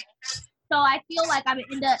money for it. So I feel like I'm gonna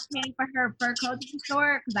end up paying for her fur clothing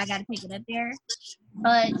store because I gotta take it up there.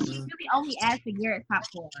 But she really only asked for Garrett's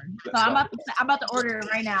popcorn. So I'm about to order it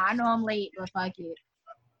right now. I know I'm late, but fuck it.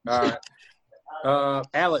 All right.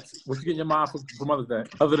 Alex, what you getting your mom for Mother's Day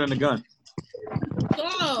other than the gun?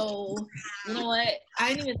 So, you know what? I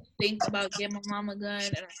didn't even think about getting my mom a gun,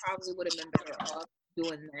 and I probably would have been better off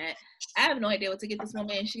doing that. I have no idea what to get this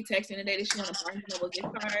woman. She texted me today that she want a Barnes & Noble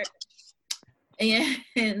gift card.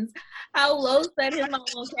 And how Lowe's said his mom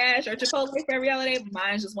on cash or Chipotle for every holiday,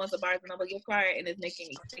 mine just wants a Barnes & Noble gift card, and it's making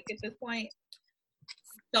me sick at this point.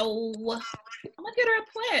 So, I'm going to get her a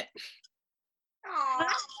plant.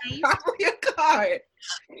 Probably a card.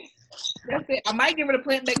 That's it. I might give her the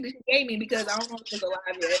plant back that she gave me because I don't know if it's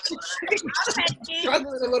alive yet. I'll take it.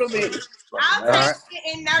 Struggling a little bit. I'll take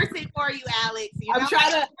it and nurse it for you, Alex. You I'm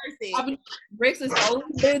trying to nurse it. Briqs is only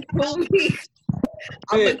been 2 weeks.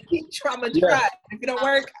 I'm gonna keep trying. If it don't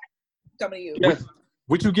work, I'm coming to you. Yes.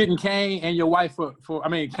 What you getting Kane and your wife for? I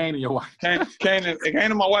mean, Kane and your wife. Kane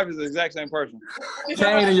and my wife is the exact same person.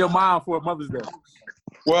 Kane and your mom for Mother's Day.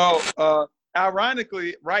 Well,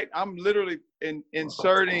 ironically, right? I'm literally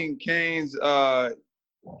inserting Kane's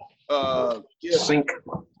Sync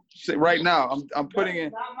right now. I'm putting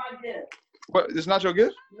in. What? It's not your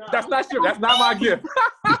gift? That's not your. That's not my gift.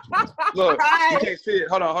 Look, you can't see it.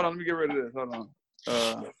 Hold on. Let me get rid of this. Hold on.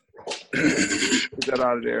 Get that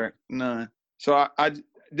out of there. None. So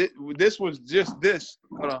this was just this.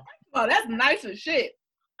 Hold on. Oh, that's nice as shit.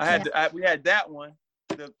 We had that one,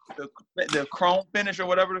 the chrome finish or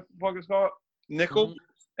whatever the fuck it's called, nickel,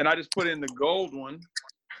 and I just put in the gold one.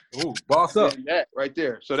 Ooh, boss up. That right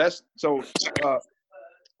there. So that's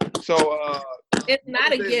it's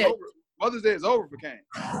not a gift. Mother's Day is over for Kane.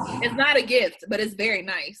 It's not a gift, but it's very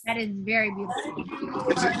nice. That is very beautiful.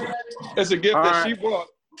 It's a gift that she bought.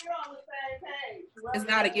 It's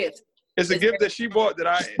not a gift. It's a gift that she bought that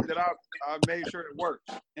I made sure it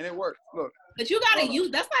worked, and it worked. Look. But you gotta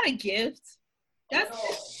use. That's not a gift.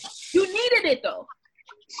 You needed it though.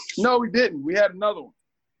 No, we didn't. We had another one.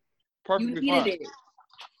 Perfectly you needed fine. It.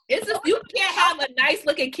 It's just you can't have a nice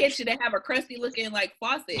looking kitchen and have a crusty looking like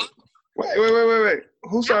faucet. Wait.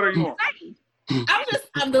 Whose side are you on?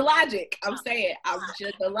 I'm the logic. I'm saying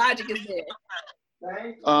the logic is there.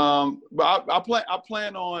 But I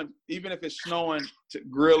plan on, even if it's snowing,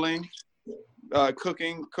 grilling,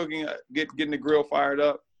 cooking, getting the grill fired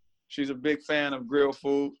up. She's a big fan of grilled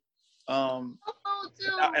food. And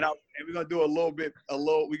we're gonna do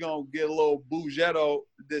we're gonna get a little bougetto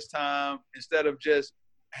this time instead of just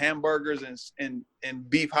hamburgers and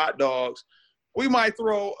beef hot dogs. We might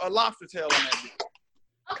throw a lobster tail on that.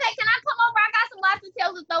 Okay, can I come over? I got some lobster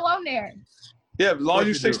tails to throw on there. Yeah, as long as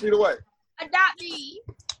you're 6 feet away. Adopt me.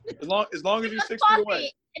 As long as you're 6 feet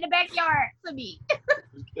away. In the backyard to me.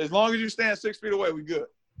 As long as you stand 6 feet away, we good.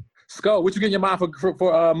 Skull, what you getting your mom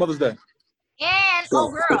for Mother's Day? And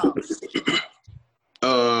girl.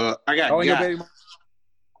 I got your baby mom.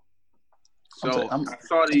 So I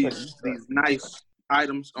saw these nice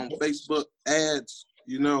items on Facebook ads.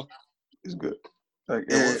 You know, it's good.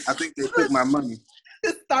 And I think they took my money.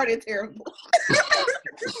 It started terrible. What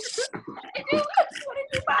did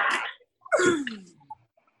you buy?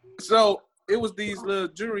 So it was these little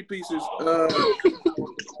jewelry pieces. You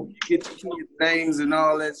get your kids' names and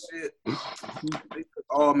all that shit. They took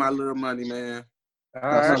all my little money, man. All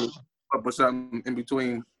right. Up or something in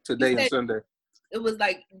between today and Sunday. It was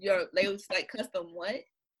like they was like custom what?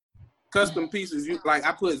 Custom pieces.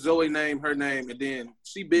 I put Zoe name, her name, and then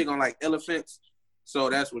she big on like elephants. So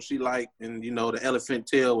that's what she liked. And the elephant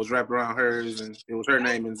tail was wrapped around hers, and it was her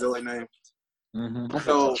name and Zoe name. Mm-hmm.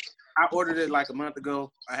 So I ordered it like a month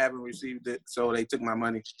ago. I haven't received it, so they took my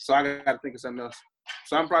money. So I got to think of something else.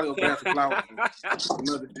 So I'm probably gonna grab some flowers and some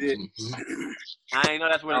other shit. I ain't know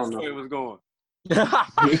that's where the story was going. Next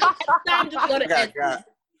time, just go to Etsy.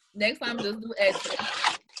 Next time, just do Etsy.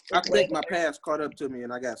 I think my past caught up to me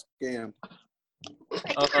and I got scammed.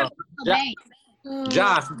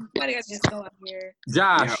 Josh. Why got this go up here?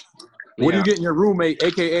 Josh, what are you getting your roommate,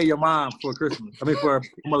 aka your mom, for Christmas? For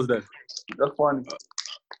Mother's Day. That's funny.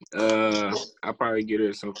 I'll probably get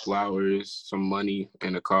her some flowers, some money,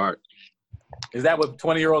 and a card. Is that what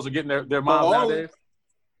 20-year-olds are getting their moms nowadays?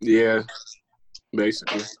 Yeah,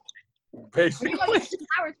 basically. Where you gonna get the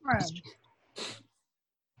flowers from?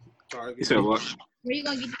 You said what? Where you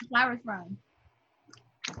gonna get the flowers from?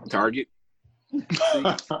 Target. They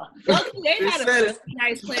had a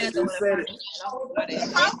nice plan.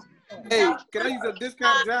 Hey, can I use a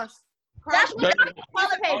discount, Josh? That's toilet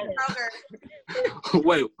paper.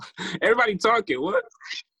 Wait, everybody talking. What?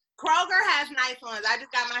 Kroger has nice ones. I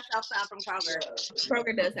just got myself some from Kroger.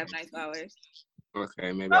 Kroger does have nice flowers.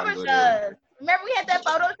 Okay, maybe Kroger I'll go does. Remember we had that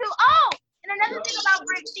photo too? Oh, and another thing about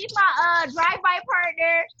Briqs, she's my drive-by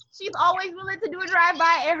partner. She's always willing to do a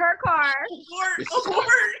drive-by in her car.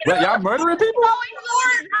 But y'all murdering people? Always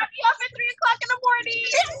willing. I'll be up at 3 o'clock in the morning.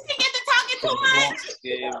 To get to talking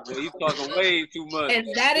Yeah, boy, you talking way too much. And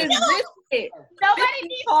that is risky. Nobody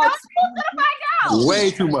needs talks. Let him find out.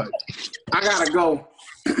 Way too much. I gotta go.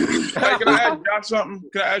 Hey, can I ask Josh something?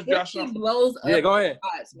 Can I ask Josh Risky something? blows up. Yeah, go ahead.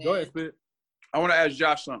 Odds, man. Go ahead, Spit. I want to ask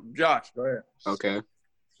Josh something. Josh, Go ahead. Okay.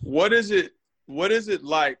 what is it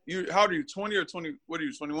like? How old are you? 20 or 20? What are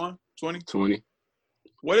you? 21? 20? 20.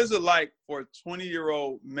 What is it like for a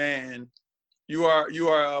 20-year-old man? You are.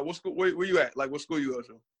 What school? Where you at? Like, what school you go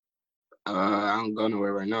to? I don't go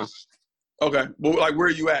nowhere right now. Okay, but like, where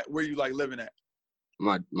are you at? Where you like living at?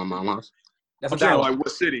 My mom's house. That's I'm a saying, dollar. like,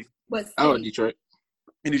 what city? But Oh, Detroit.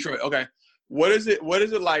 In Detroit. Okay. What is it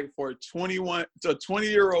like for a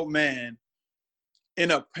 20-year-old man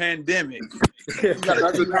in a pandemic? That's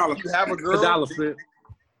a dollar. You have a girl? It's a dollar, Spit.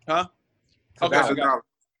 Huh? It's a Okay. That's a dollar.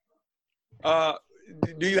 dollar.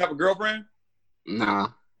 Do you have a girlfriend? Nah.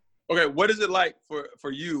 Okay. What is it like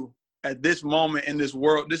for you at this moment in this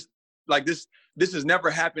world? This has never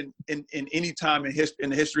happened in any time in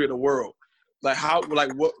the history of the world. Like how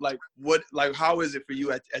is it for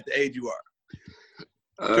you at the age you are?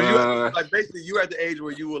 Because basically you're at the age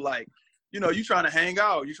where you were like, you trying to hang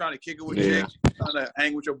out, you trying to kick it with chicks, you trying to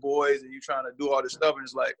hang with your boys, and you trying to do all this stuff, and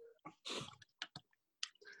it's like,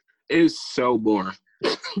 it's so boring.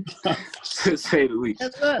 To say the least.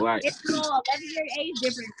 Look, Like, it's all 11-year age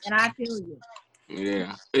difference, and I feel you.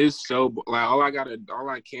 yeah, it's so like all I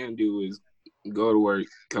can do is go to work,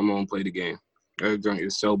 come home, play the game. Everything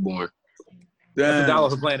is so boring. That's a dollar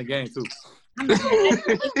for playing the game too. They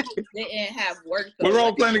didn't have work. What's wrong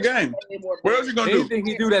with playing the game? What else you gonna do? Anything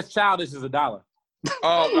he do that's childish is a dollar.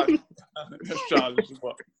 Oh, okay. That's childish as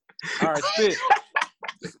well. All right,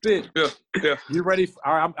 Spit. Yeah. You ready?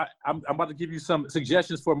 All right, I'm about to give you some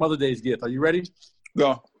suggestions for Mother's Day's gift. Are you ready?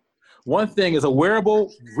 Go. One thing is a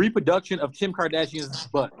wearable reproduction of Kim Kardashian's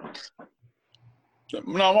butt.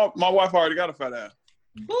 No, my wife already got a fat ass.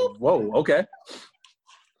 Whoa, okay.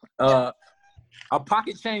 A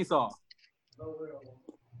pocket chainsaw.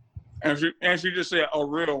 And she just said a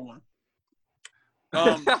real one.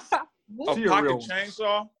 A She a pocket real one.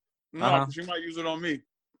 chainsaw? No, she might use it on me.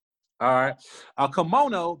 All right. A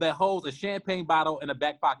kimono that holds a champagne bottle in a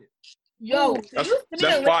back pocket. Yo, That's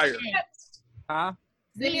that's fire. Huh?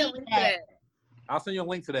 Send me a link to that. I'll send you a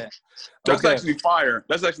link to that. That's Okay. actually fire.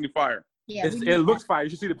 That's actually fire. Yeah, It looks fire. You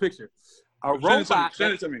should see the picture. A robot.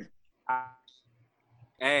 Send it to me.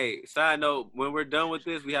 Hey, side note, when we're done with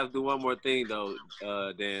this, we have to do one more thing though,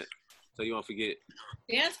 Dan. So you won't forget.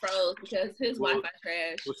 Dance froze because his Wi-Fi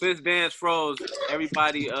trash. Well, since Dance froze,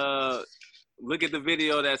 everybody look at the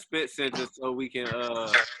video that Spit sent us so we can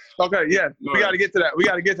Okay, yeah. We gotta get to that. Wait,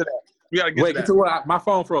 get to what? My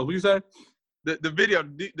phone froze. What you say? The video,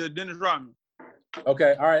 the Dennis Rodman.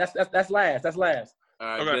 Okay, all right. That's last. That's last. All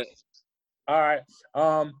right. Okay. Bet. All right.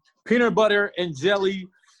 Peanut butter and jelly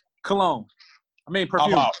cologne. I mean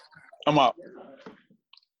perfume. I'm out.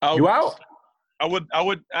 You out?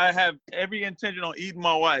 I have every intention on eating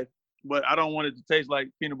my wife, but I don't want it to taste like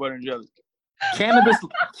peanut butter and jelly.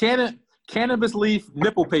 Cannabis leaf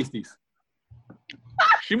nipple pasties.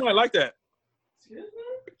 She might like that.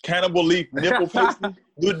 Cannibal leaf nipple pasty.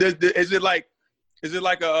 Dude, is it like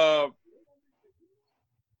a?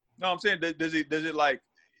 No, I'm saying does it like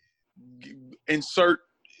insert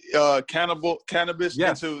cannabis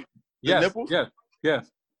into the nipples?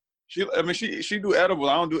 Yes. She do edibles.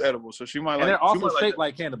 I don't do edibles, so she might like. And they're also shaped shaped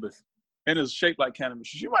like cannabis. And it's shaped like cannabis.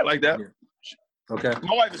 She might like that. Yeah. Okay.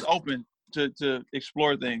 My wife is open to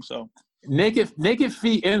explore things. So naked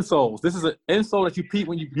feet insoles. This is an insole that you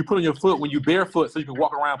put on your foot when you barefoot, so you can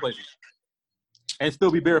walk around places and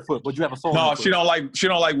still be barefoot, but you have a sole. No, she don't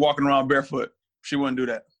like walking around barefoot. She wouldn't do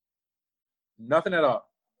that. Nothing at all.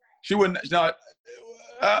 She wouldn't. No,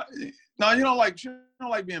 you don't like. She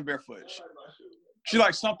don't like being barefoot. She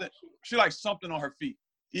likes something. She likes something on her feet,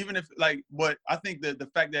 even if like. But I think that the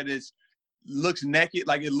fact that it looks naked,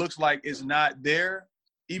 like it looks like it's not there,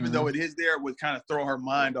 even though it is there, would kind of throw her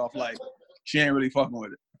mind off. Like she ain't really fucking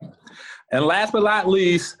with it. And last but not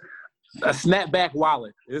least, a snapback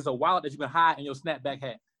wallet. It's a wallet that you can hide in your snapback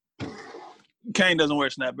hat. Kane doesn't wear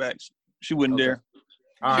snapbacks. She wouldn't dare.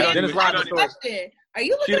 All right, Dennis Rodman story. Are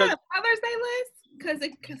you looking at a Father's Day list? Because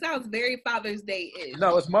it sounds very Father's Day-ish.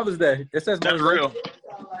 No, it's Mother's Day. It says That's Mother's Day. real.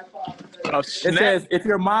 It says if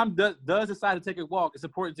your mom does decide to take a walk, it's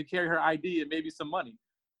important to carry her ID and maybe some money.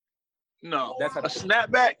 No, that's a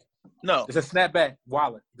snapback. No, it's a snapback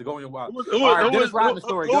wallet to go in your wallet. Who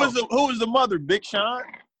is the mother? Big Sean.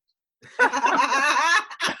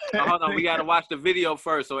 Hold on, we gotta watch the video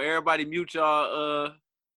first. So everybody mute y'all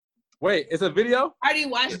Wait, it's a video? I already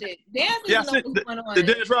watched it. Dance Yeah, doesn't know what's going on. the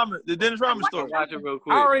Dennis Rodman story. Watch it real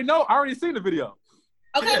quick. I already know. I already seen the video.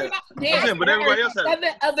 Okay, Yeah. we're not dance. Saying, but everybody else has it. 7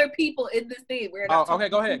 other people in this thing. We're not Oh, okay.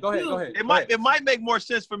 Go ahead. It might make more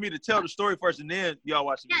sense for me to tell the story first and then y'all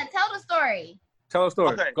watch it. Yeah, tell the story. Tell a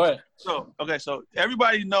story. Okay. Go ahead. So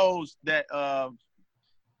everybody knows that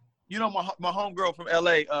you know my homegirl from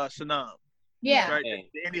LA, Sanam. Yeah. Right? Hey.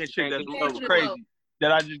 The Indian chick that's Yeah. crazy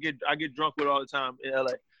that I get drunk with all the time in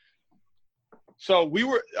LA. So we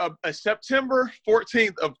were September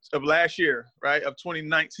 14th of last year, right, of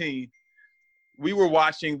 2019. We were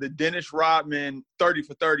watching the Dennis Rodman 30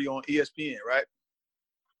 for 30 on ESPN, right?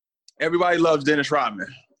 Everybody loves Dennis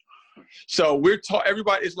Rodman. So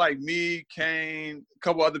everybody, it's like me, Kane, a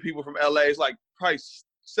couple other people from LA. It's like probably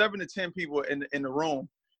 7 to 10 people in the room.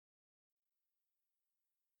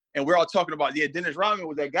 And we're all talking about, Dennis Rodman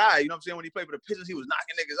was that guy. You know what I'm saying? When he played for the Pistons, he was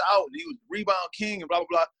knocking niggas out. And he was rebound king and blah, blah,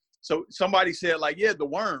 blah. So somebody said, like, the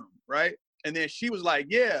worm, right? And then she was like,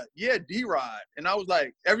 yeah, D-Rod. And I was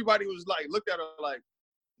like, everybody was like, looked at her like,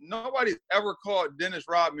 nobody's ever called Dennis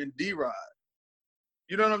Rodman D-Rod.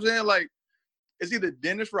 You know what I'm saying? Like, it's either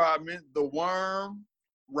Dennis Rodman, the worm,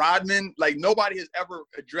 Rodman. Like, nobody has ever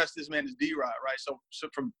addressed this man as D-Rod, right? So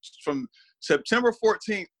from September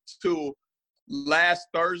 14th to last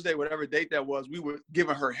Thursday, whatever date that was, we were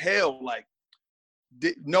giving her hell. Like,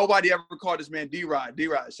 nobody ever called this man D-Rod.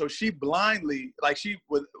 So she blindly, like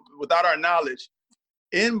without our knowledge,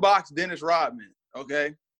 inboxed Dennis Rodman,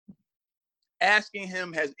 okay? Asking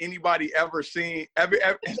him, has anybody ever seen,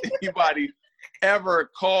 anybody ever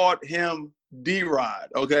called him D-Rod,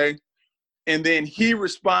 okay? And then he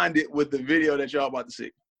responded with the video that y'all about to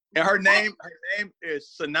see. And her name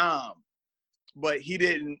is Sanam, but he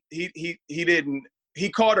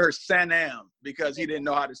called her Sanam because he didn't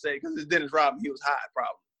know how to say it, because it's Dennis Rodman. He was high,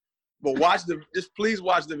 probably. But please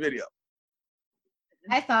watch the video.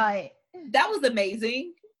 I saw it. That was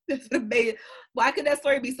amazing. That's amazing. Why could that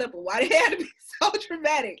story be simple? Why did it have to be so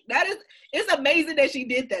dramatic? It's amazing that she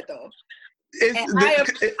did that though. I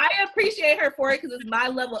appreciate her for it because it's my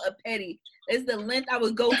level of petty. It's the length I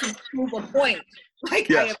would go to prove a point. Like,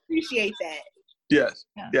 yes. I appreciate that. Yes.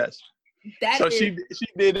 Yeah. Yes. She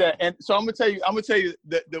did that, and so I'm gonna tell you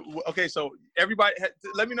okay. So everybody,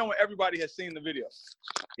 let me know when everybody has seen the video.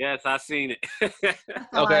 Yes, I seen it.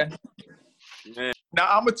 Okay. Man.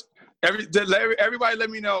 Now everybody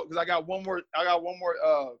let me know, because I got one more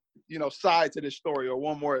side to this story, or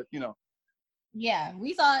one more. Yeah,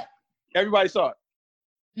 we saw it. Everybody saw it.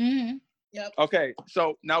 Mm-hmm. Yep. Okay,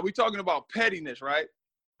 so now we're talking about pettiness, right?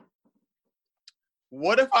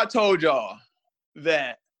 What if I told y'all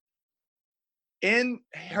that in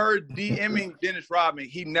her DMing Dennis Rodman,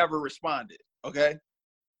 he never responded, okay?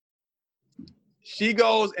 She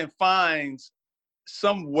goes and finds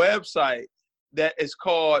some website that is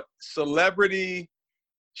called Celebrity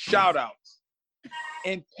Shoutouts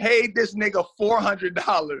and paid this nigga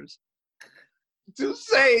 $400 to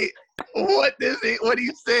say what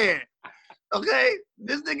he said. Okay?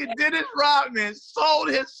 This nigga Dennis Rodman sold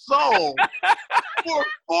his soul for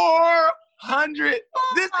 $400.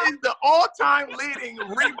 This is the all-time leading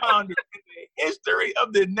rebounder in the history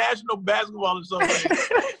of the National Basketball Association.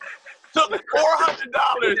 Took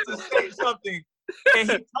 $400 to say something, and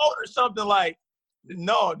he told her something like,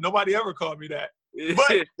 "No, nobody ever called me that."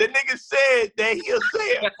 But the nigga said that he'll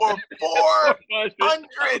say it for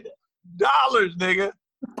 $400, nigga.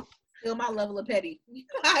 Still my level of petty.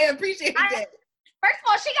 I appreciate that. First of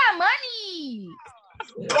all, she got money.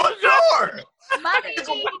 For sure. Money.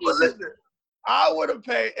 But listen, I would have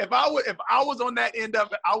paid if I was on that end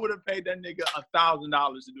of it. I would have paid that nigga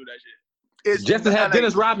 $1,000 to do that shit. It's just to have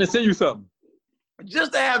Dennis Rodman send you something.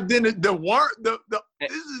 Just to have Dennis I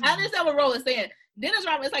understand what Ro is saying. Dennis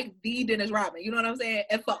Rodman is like the Dennis Rodman. You know what I'm saying?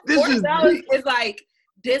 And for $400 is like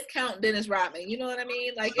discount Dennis Rodman. You know what I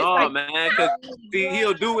mean? Like, it's man, because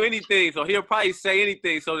he'll do anything, so he'll probably say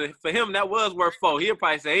anything. So for him, that was worth $4. He'll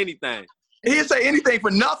probably say anything. He'll say anything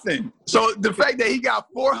for nothing. So the fact that he got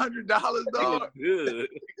 $400, dog,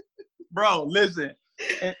 bro, listen.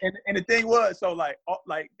 And the thing was, so like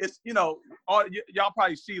it's y'all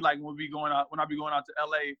probably see, like when I be going out to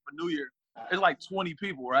LA for New Year, it's like 20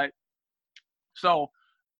 people, right? So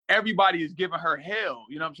everybody is giving her hell,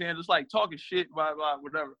 you know what I'm saying? Just like talking shit, blah blah,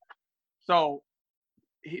 whatever. So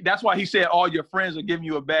that's why he said all your friends are giving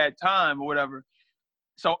you a bad time or whatever.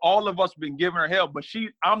 So all of us been giving her hell, but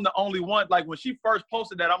I'm the only one. Like when she first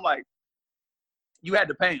posted that, I'm like, you had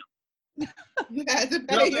to pay him. You had to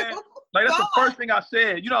pay him. Like that's the first thing I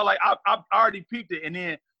said. Like I already peeped it, and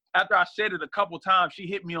then after I said it a couple times, she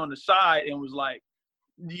hit me on the side and was like,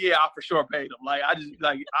 Yeah, I for sure paid him. Like I just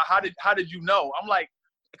like how did you know? I'm like,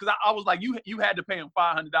 because I was like, you had to pay him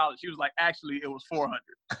 $500. She was like, actually it was $400.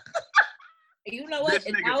 You know what?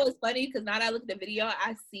 And now it's funny because now that I look at the video,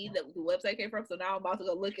 I see that the website came from. So now I'm about to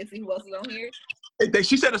go look and see who else is on here.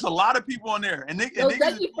 She said there's a lot of people on there. And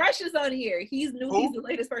Doug E. Fresh is on here. He's new. Who? He's the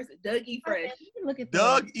latest person. Doug E. Fresh. Look at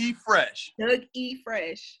Doug E. Fresh. Doug E.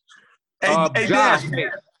 Fresh. Hey, Josh.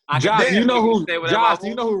 Josh, Dan, you know who? Josh, Do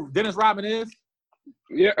you know who Dennis Rodman is?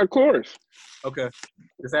 Yeah, of course. Okay,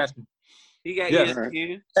 just asking. He got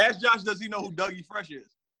ESPN. Ask Josh, does he know who Doug E. Fresh is?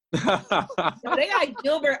 No, they got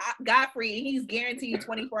Gilbert Godfrey, and he's guaranteed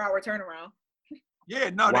 24-hour turnaround. Yeah,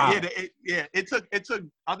 no, Wow. it took.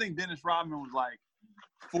 I think Dennis Rodman was like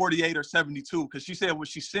 48 or 72 because she said when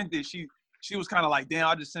she sent it, she was kind of like, damn,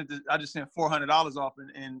 I just sent $400 off,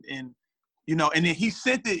 and you know, and then he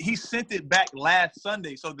sent it back last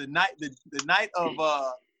Sunday, so the night of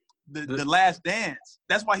the Last Dance.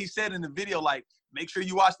 That's why he said in the video, like, make sure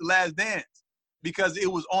you watch the Last Dance because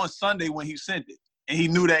it was on Sunday when he sent it. And he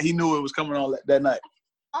knew it was coming on that night.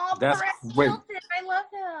 Oh, That's Perez great. Hilton, I love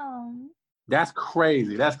him. That's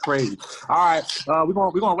crazy. All right, we're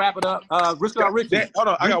gonna wrap it up. Ricky. Dan, hold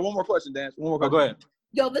on, I got one more question, Dan. One more question. Go ahead.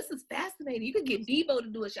 Yo, this is fascinating. You could get Debo to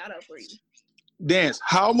do a shout out for you. Dance,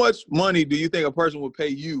 how much money do you think a person would pay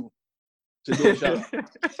you to do a shout out?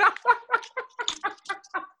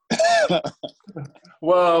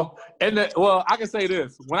 Well, I can say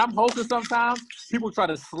this: when I'm hosting, sometimes people try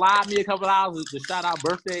to slide me a couple hours to shout out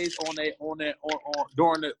birthdays when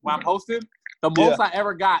I'm hosting. The most I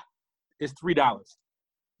ever got is $3.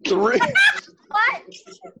 $3. What?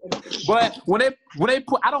 But when they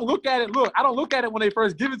put, I don't look at it. Look, I don't look at it when they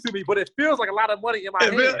first give it to me, but it feels like a lot of money in my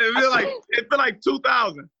head. It feel like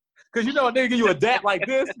 2,000. Cause you know a nigga give you a dap like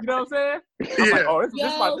this, you know what I'm saying? I'm like, oh, this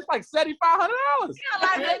like $7,500.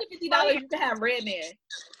 $150 you can have Redman.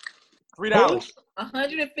 $3.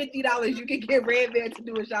 $150 you can get Redman to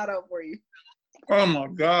do a shout out for you. Oh my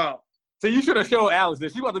God. So you should have showed Alex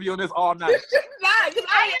this. She about to be on this all night. Not, because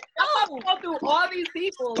I'm going through all these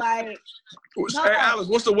people. Like, hey, Alex,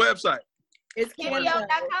 what's the website? It's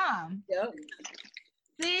Cameo.com. Yep.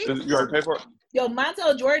 See? You already pay for it? Yo,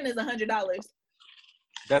 Montel Jordan is $100.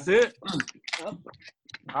 That's it? Yep.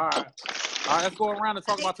 All right, let's go around and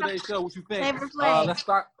talk about today's show. What you think? Favorite play. Let's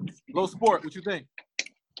start. Low Sport, what you think?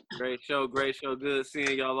 Great show. Good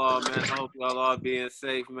seeing y'all all, man. I hope y'all all being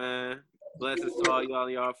safe, man. Blessings to all y'all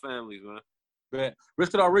and y'all families, man. Bet.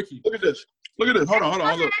 Ricky. Look at this. Hold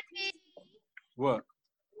on. Look. What?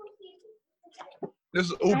 This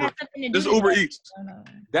is Uber. This is Uber Eats.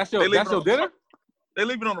 That's your dinner? They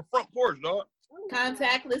leave it on the front porch, dog.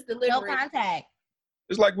 Contactless delivery. No contact.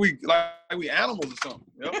 It's like we animals or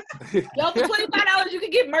something. Yep. Yo, for $25 you can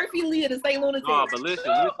get Murphy Lee at the St. Lunatic. Oh, but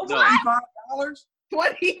listen, $25?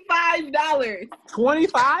 $25.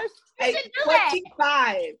 25? Hey, should do that.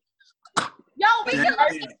 25. Yo, we can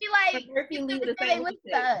look and be like, Murphy Lee at the they St. listen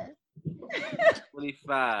Lunatic. to us.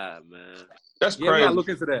 25, man. That's Yeah, we crazy. gotta look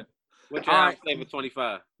into that. What y'all say for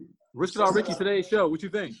 25? Ricky, today's show. What you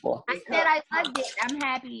think? I said I loved it. I'm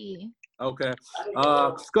happy. Okay.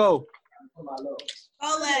 Sko.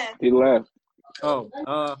 He left. Oh.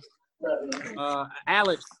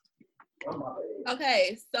 Alex.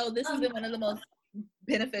 Okay, so this has been one of the most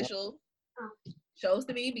beneficial shows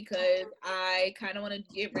to me because I kind of want to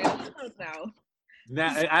get rid of the shows now.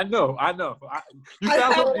 Now, I know. You I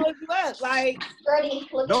sound don't so, know what, like,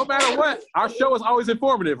 no matter what, our show is always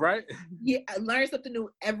informative, right? yeah, I learn something new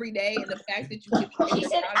every day, and the fact that you can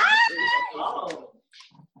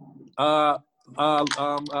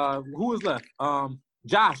who is left?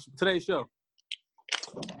 Josh, today's show.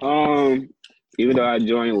 Even though I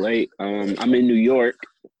joined late, I'm in New York.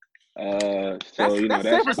 So that's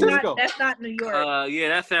San Francisco. That's not New York. Yeah,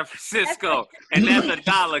 that's San Francisco, and that's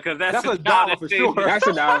 $1 because that's a dollar for sure. That's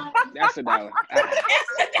 $1. That's $1.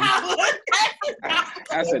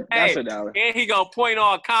 That's $1. And he gonna point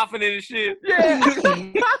all confident and shit. Yeah.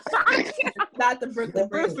 Not the Brooklyn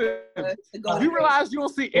Bridge. You realize you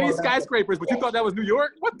don't see any skyscrapers, but you thought that was New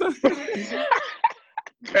York? What the?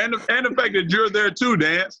 And the fact that you're there too,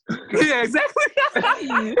 Dance. Yeah, exactly.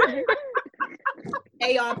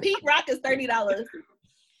 Hey, Pete Rock is $30.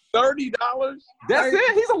 $30? That's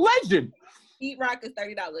it. He's a legend. Pete Rock is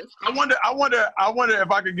 $30. I wonder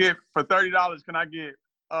if I could get for $30. Can I get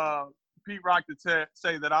Pete Rock to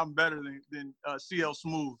say that I'm better than CL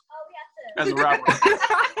Smooth as a rapper?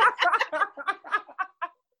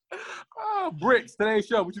 Oh, Briqs, today's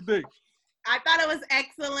show. What you think? I thought it was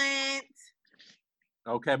excellent.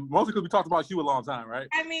 Okay, mostly because we talked about you a long time, right?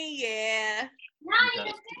 I mean, yeah.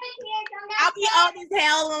 I'll be old as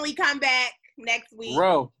hell when we come back. next week.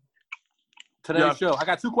 Ro, today's show. I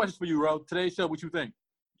got 2 questions for you, Ro. Today's show, what you think?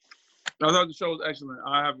 I thought the show was excellent.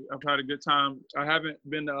 I've had a good time. I haven't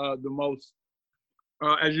been the most,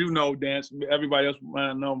 as you know, Dance. Everybody else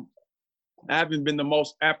might know. I haven't been the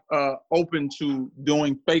most open to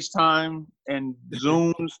doing FaceTime and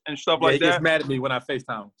Zooms and stuff like that. He gets mad at me when I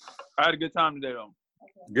FaceTime. I had a good time today, though.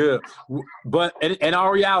 Good. But in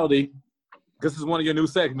our reality, this is one of your new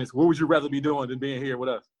segments. What would you rather be doing than being here with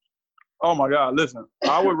us? Oh my God! Listen,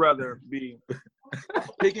 I would rather be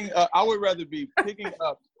picking up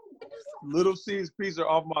Little Caesars pizza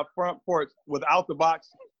off my front porch without the box.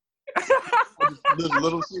 Just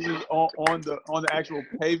Little Caesars on the actual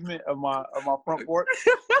pavement of my front porch.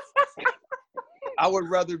 I would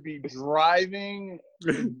rather be driving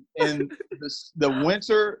in the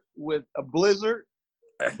winter with a blizzard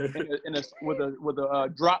with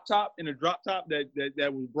a drop top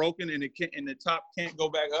that was broken and the top can't go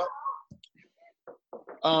back up.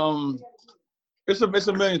 It's a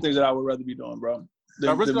million things that I would rather be doing, bro.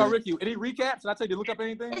 Ricky, any recaps? Did I tell you to look up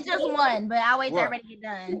anything? It's just one, but I'll wait till everybody get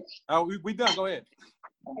done. Oh, we done. Go ahead.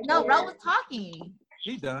 No, bro was talking.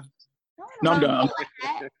 He done. No, I'm done.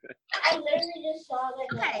 I literally just saw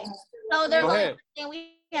that. Okay, so there's one thing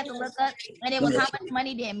we had to look up, and it was how much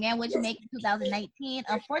money did Manwich make in 2019.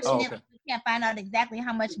 Unfortunately, we can't find out exactly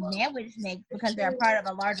how much Manwich makes because they're a part of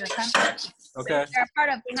a larger company. Okay. They're a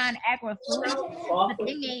part of Con Agri Foods, but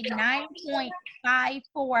they made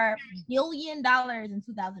 $9.54 billion in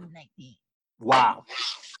 2019. Wow.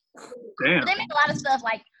 Damn. So they make a lot of stuff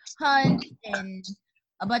like Punch and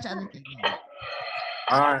a bunch of other things.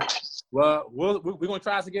 All right. Well, we're going to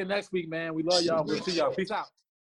try this again next week, man. We love y'all. We'll see y'all. Peace out.